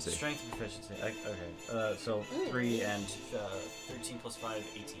proficiency. Strength and proficiency. Okay. So 3 and 13 plus 5,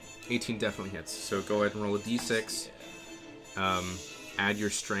 18. 18 definitely hits. So go ahead and roll a d6. Add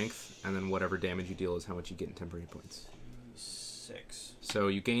your strength, and then whatever damage you deal is how much you get in temporary points. 6. So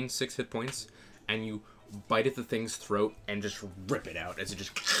you gain 6 hit points, and you bite at the thing's throat and just rip it out as it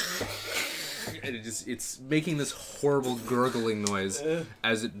just... And it's making this horrible gurgling noise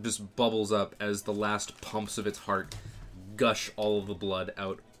as it just bubbles up as the last pumps of its heart gush all of the blood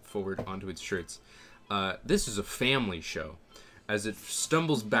out forward onto its shirts. This is a family show, as it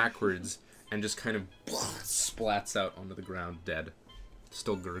stumbles backwards and just kind of splats out onto the ground dead,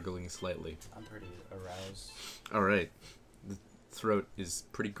 still gurgling slightly. I'm pretty aroused. All right, the throat is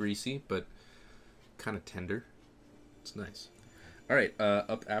pretty greasy, but kind of tender. It's nice. All right,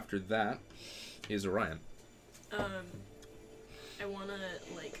 up after that is Orion. I wanna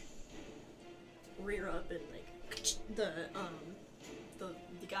like rear up and like the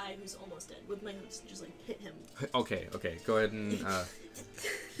guy who's almost dead with my hooves, just like hit him. Okay. Go ahead and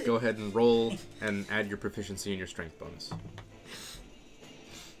roll and add your proficiency and your strength bonus.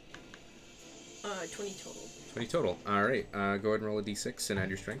 20 total. 20 total. All right. Go ahead and roll a d6 and add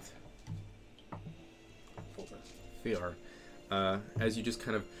your strength. 4. VR. As you just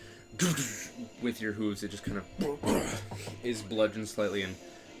kind of with your hooves, it just kind of is bludgeoned slightly and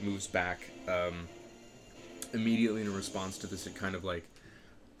moves back. Immediately in response to this, it kind of like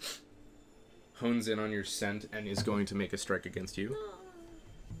hones in on your scent and is going to make a strike against you.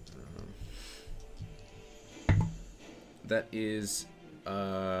 That is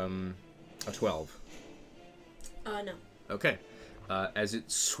a 12. No. Okay. As it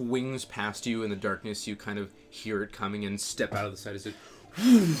swings past you in the darkness, you kind of hear it coming and step out of the side as it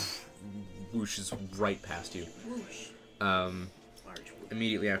whooshes right past you. Whoosh.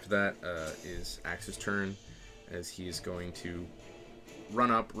 Immediately after that is Axe's turn, as he is going to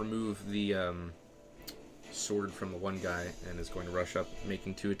run up, remove the sword from the one guy, and is going to rush up,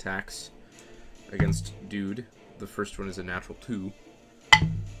 making 2 attacks against Dude. The first one is a natural 2,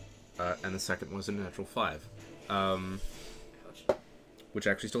 and the second one is a natural 5, which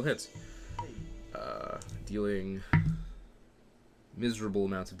actually still hits, dealing miserable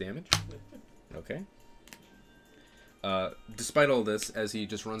amounts of damage. Okay. Despite all this, as he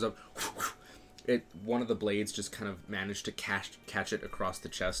just runs up, one of the blades just kind of managed to catch it across the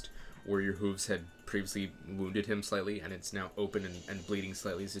chest, where your hooves had previously wounded him slightly, and it's now open and bleeding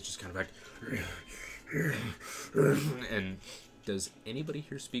slightly, so it's just kind of like... And does anybody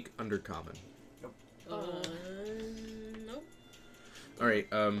here speak Undercommon? Nope. Nope. Alright,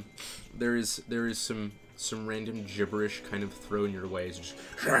 there is some random gibberish kind of thrown your way. It's just...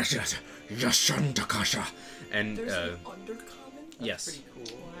 And, There's an undercommon? yes. Pretty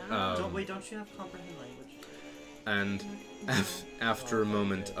cool. Wow. Don't you have comprehend language? And after a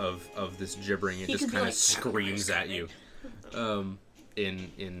moment of this gibbering, it He just could be kind of like, screams at you,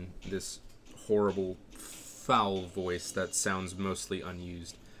 in this horrible, foul voice that sounds mostly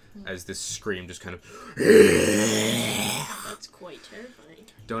unused, as this scream just kind of... That's quite terrifying.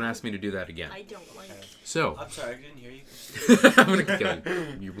 Don't ask me to do that again. I don't like... So, I'm sorry, I didn't hear you. I'm gonna kill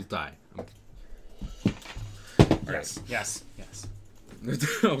you. You will die. Yes.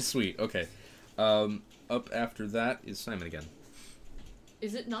 Oh, sweet. Okay. Up after that is Simon again.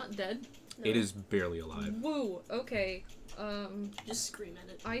 Is it not dead? No. It is barely alive. Woo. Okay. Just scream at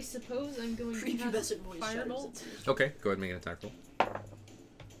it. I suppose I'm going to have Prepubescent voice Firebolt. shatters it. Okay, go ahead and make an attack roll.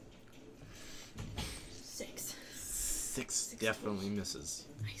 6. 6 definitely misses.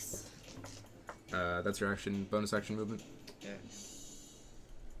 Nice. That's your action, bonus action movement? Yeah.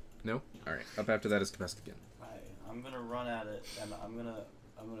 No? Alright, up after that is Kepesk again. I'm gonna run at it, and I'm gonna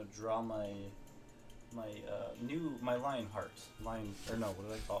draw my lion heart, what do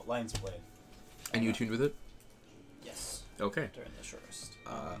they call it? Lion's blade. And you tuned with it? Yes. Okay. During the shortest.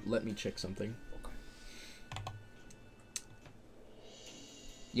 Let me check something. Okay.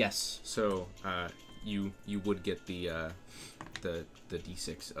 Yes, so you would get the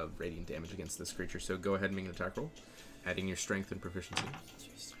d6 of radiant damage against this creature, so go ahead and make an attack roll, adding your strength and proficiency.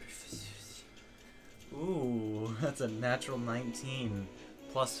 Ooh, that's a natural 19.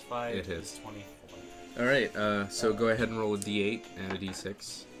 Plus 5 It is is. 24. Alright, so go ahead and roll a d8 and a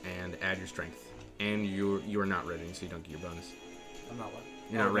d6, and add your strength. And you are not raging, so you don't get your bonus. I'm not what?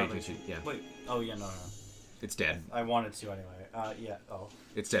 You're not raging, so yeah. Wait. Oh yeah, no. It's dead. I wanted to anyway. Yeah. Oh.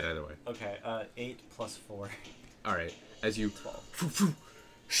 It's dead either way. Okay. 8 plus 4. Alright, as you... 12.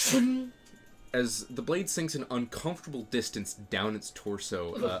 As the blade sinks an uncomfortable distance down its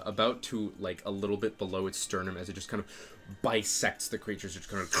torso, about to, like, a little bit below its sternum, as it just kind of bisects the creature's just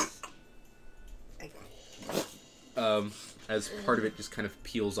kind of... as part of it just kind of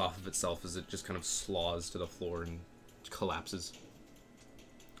peels off of itself as it just kind of slows to the floor and collapses.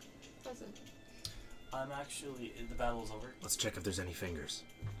 Pleasant. I'm actually... The battle's over. Let's check if there's any fingers.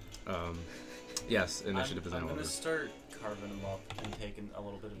 Yes, initiative is now I'm over. gonna start carving him up and taking a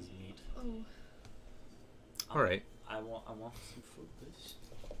little bit of his meat. Oh. Alright. I want some food, please.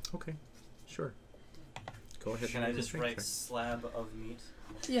 Okay. Sure. Go ahead. Can and I make a just strength write check. slab of meat?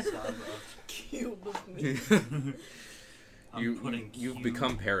 Yeah. Slab of... Cube of meat. I'm putting You've cube-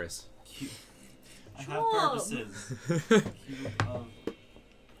 become Paris. Cube. I have Job. purposes. Cube of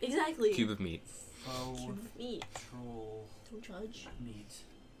Exactly. Cube of meat. faux Cube of meat. troll Don't judge. meat.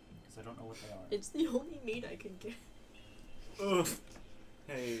 Because I don't know what they are. It's the only meat I can get. Ugh.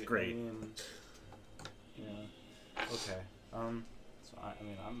 Hey, Great. I mean, yeah. Okay. So I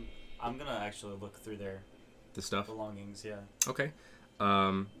mean, I'm gonna actually look through their The stuff. belongings. Yeah. Okay.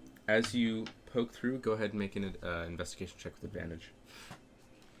 As you poke through, go ahead and make an investigation check with advantage.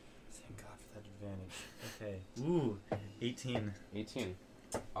 Thank God for that advantage. Okay. Ooh, 18. 18.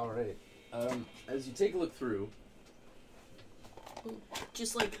 Alright. As you take a look through,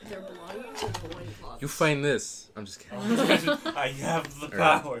 Just like their belongings and the loincloths. you find this. I'm just kidding. I have the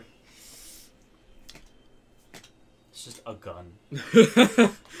Alright. power. It's just a gun.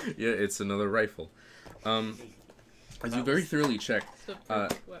 Yeah, it's another rifle. As you very thoroughly check, The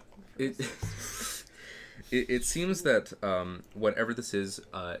perfect weapon for it this. it seems that whatever this is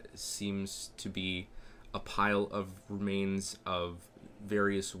seems to be a pile of remains of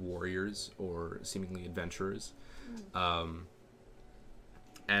various warriors or seemingly adventurers.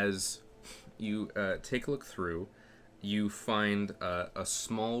 As you take a look through, you find a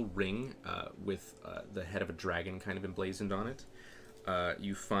small ring with the head of a dragon kind of emblazoned on it.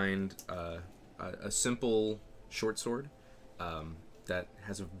 You find a simple short sword that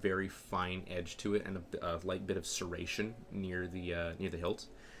has a very fine edge to it and a light bit of serration near the hilt.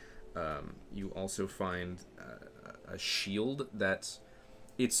 You also find a shield that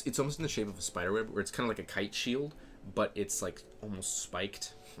it's almost in the shape of a spiderweb, where it's kind of like a kite shield, but it's like almost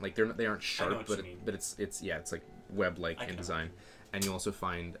spiked. Like they aren't sharp, but it's like web-like in design. And you also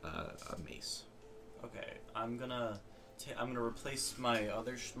find a mace. Okay, I'm gonna replace my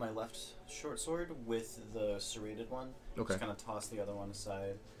my left short sword with the serrated one. Okay. Just gonna toss the other one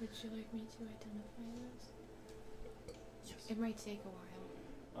aside. Would you like me to identify those? Yes. It might take a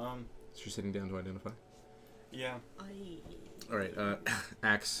while. So you're sitting down to identify. Yeah. All right.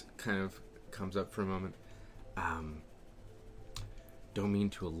 Axe kind of comes up for a moment. Don't mean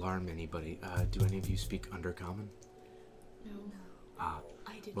to alarm anybody. Do any of you speak Undercommon? No.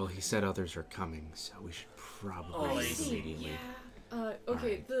 I did. Well, he said others are coming, so we should probably Oh, I leave see. immediately. Yeah. Okay,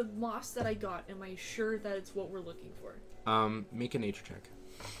 Alright. the moss that I got, am I sure that it's what we're looking for? Make a nature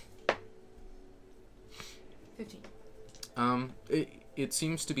check. 15. It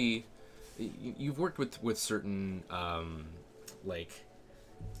seems to be. You've worked with certain like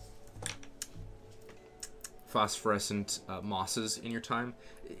phosphorescent mosses in your time.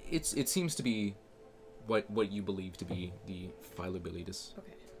 It seems to be what you believe to be the Phyllobilitis.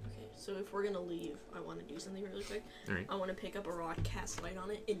 Okay. Okay, so if we're gonna leave, I want to do something really quick. All right. I want to pick up a rock, cast light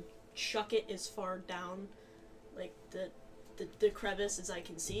on it, and chuck it as far down, like the crevice as I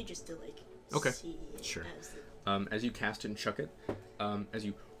can see, just to like Okay, see. sure. As As you cast it and chuck it, as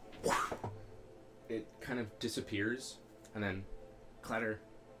you, it kind of disappears, and then clatter,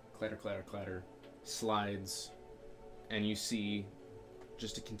 clatter, clatter, clatter, slides, and you see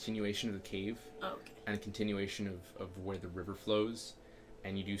just a continuation of the cave, oh, okay. and a continuation of where the river flows,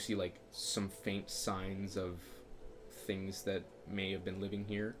 and you do see like some faint signs of things that may have been living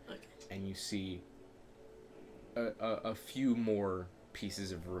here, Okay. and you see a few more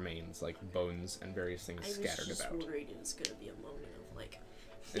pieces of remains, like bones and various things I was scattered just about. worried it was gonna be a moment of like,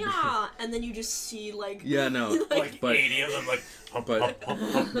 yeah, and then you just see like Yeah, no, like, but 80 of them, like, hop, but- hop, hop,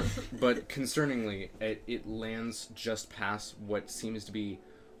 hop. but concerningly, it lands just past what seems to be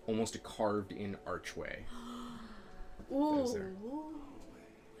almost a carved-in archway. Ooh. Is there? Ooh,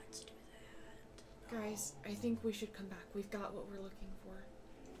 let's do that. Guys, I think we should come back. We've got what we're looking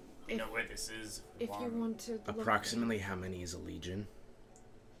for. You know where this is? If you want to look- Approximately how many is a legion?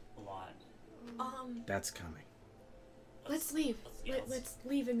 A lot. That's coming. Let's leave. Yes. Let's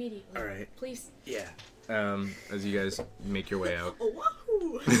leave immediately. All right. Please. Yeah. As you guys make your way out, Oh,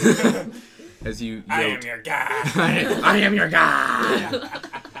 wahoo! as you I am yoked- your guy. I am your guy.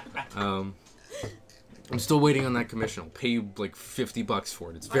 I'm still waiting on that commission. I'll pay you like $50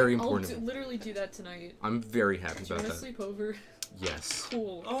 for it. It's very important. I'll literally do that tonight. I'm very happy Do you about want to that. sleep over? Yes.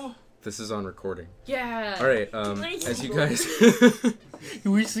 Cool. Oh. This is on recording. Yeah. All right. I As you sleep guys,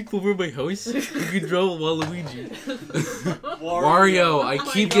 you wish to sleep over at my house? You could draw Waluigi. Wario. I Oh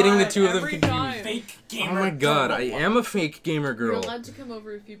my keep getting the God, two of them every confused. time. Fake Oh gamer. my god, I girl. am a fake gamer You're girl. allowed to come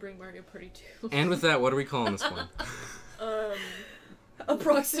over if you bring Mario Party 2. And with that, what are we calling this one?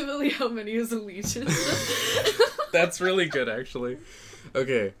 Approximately how many is a legion? That's really good, actually.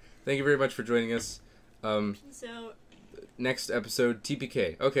 Okay, thank you very much for joining us. So. Next episode,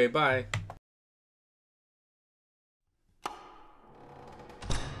 TPK. Okay, bye.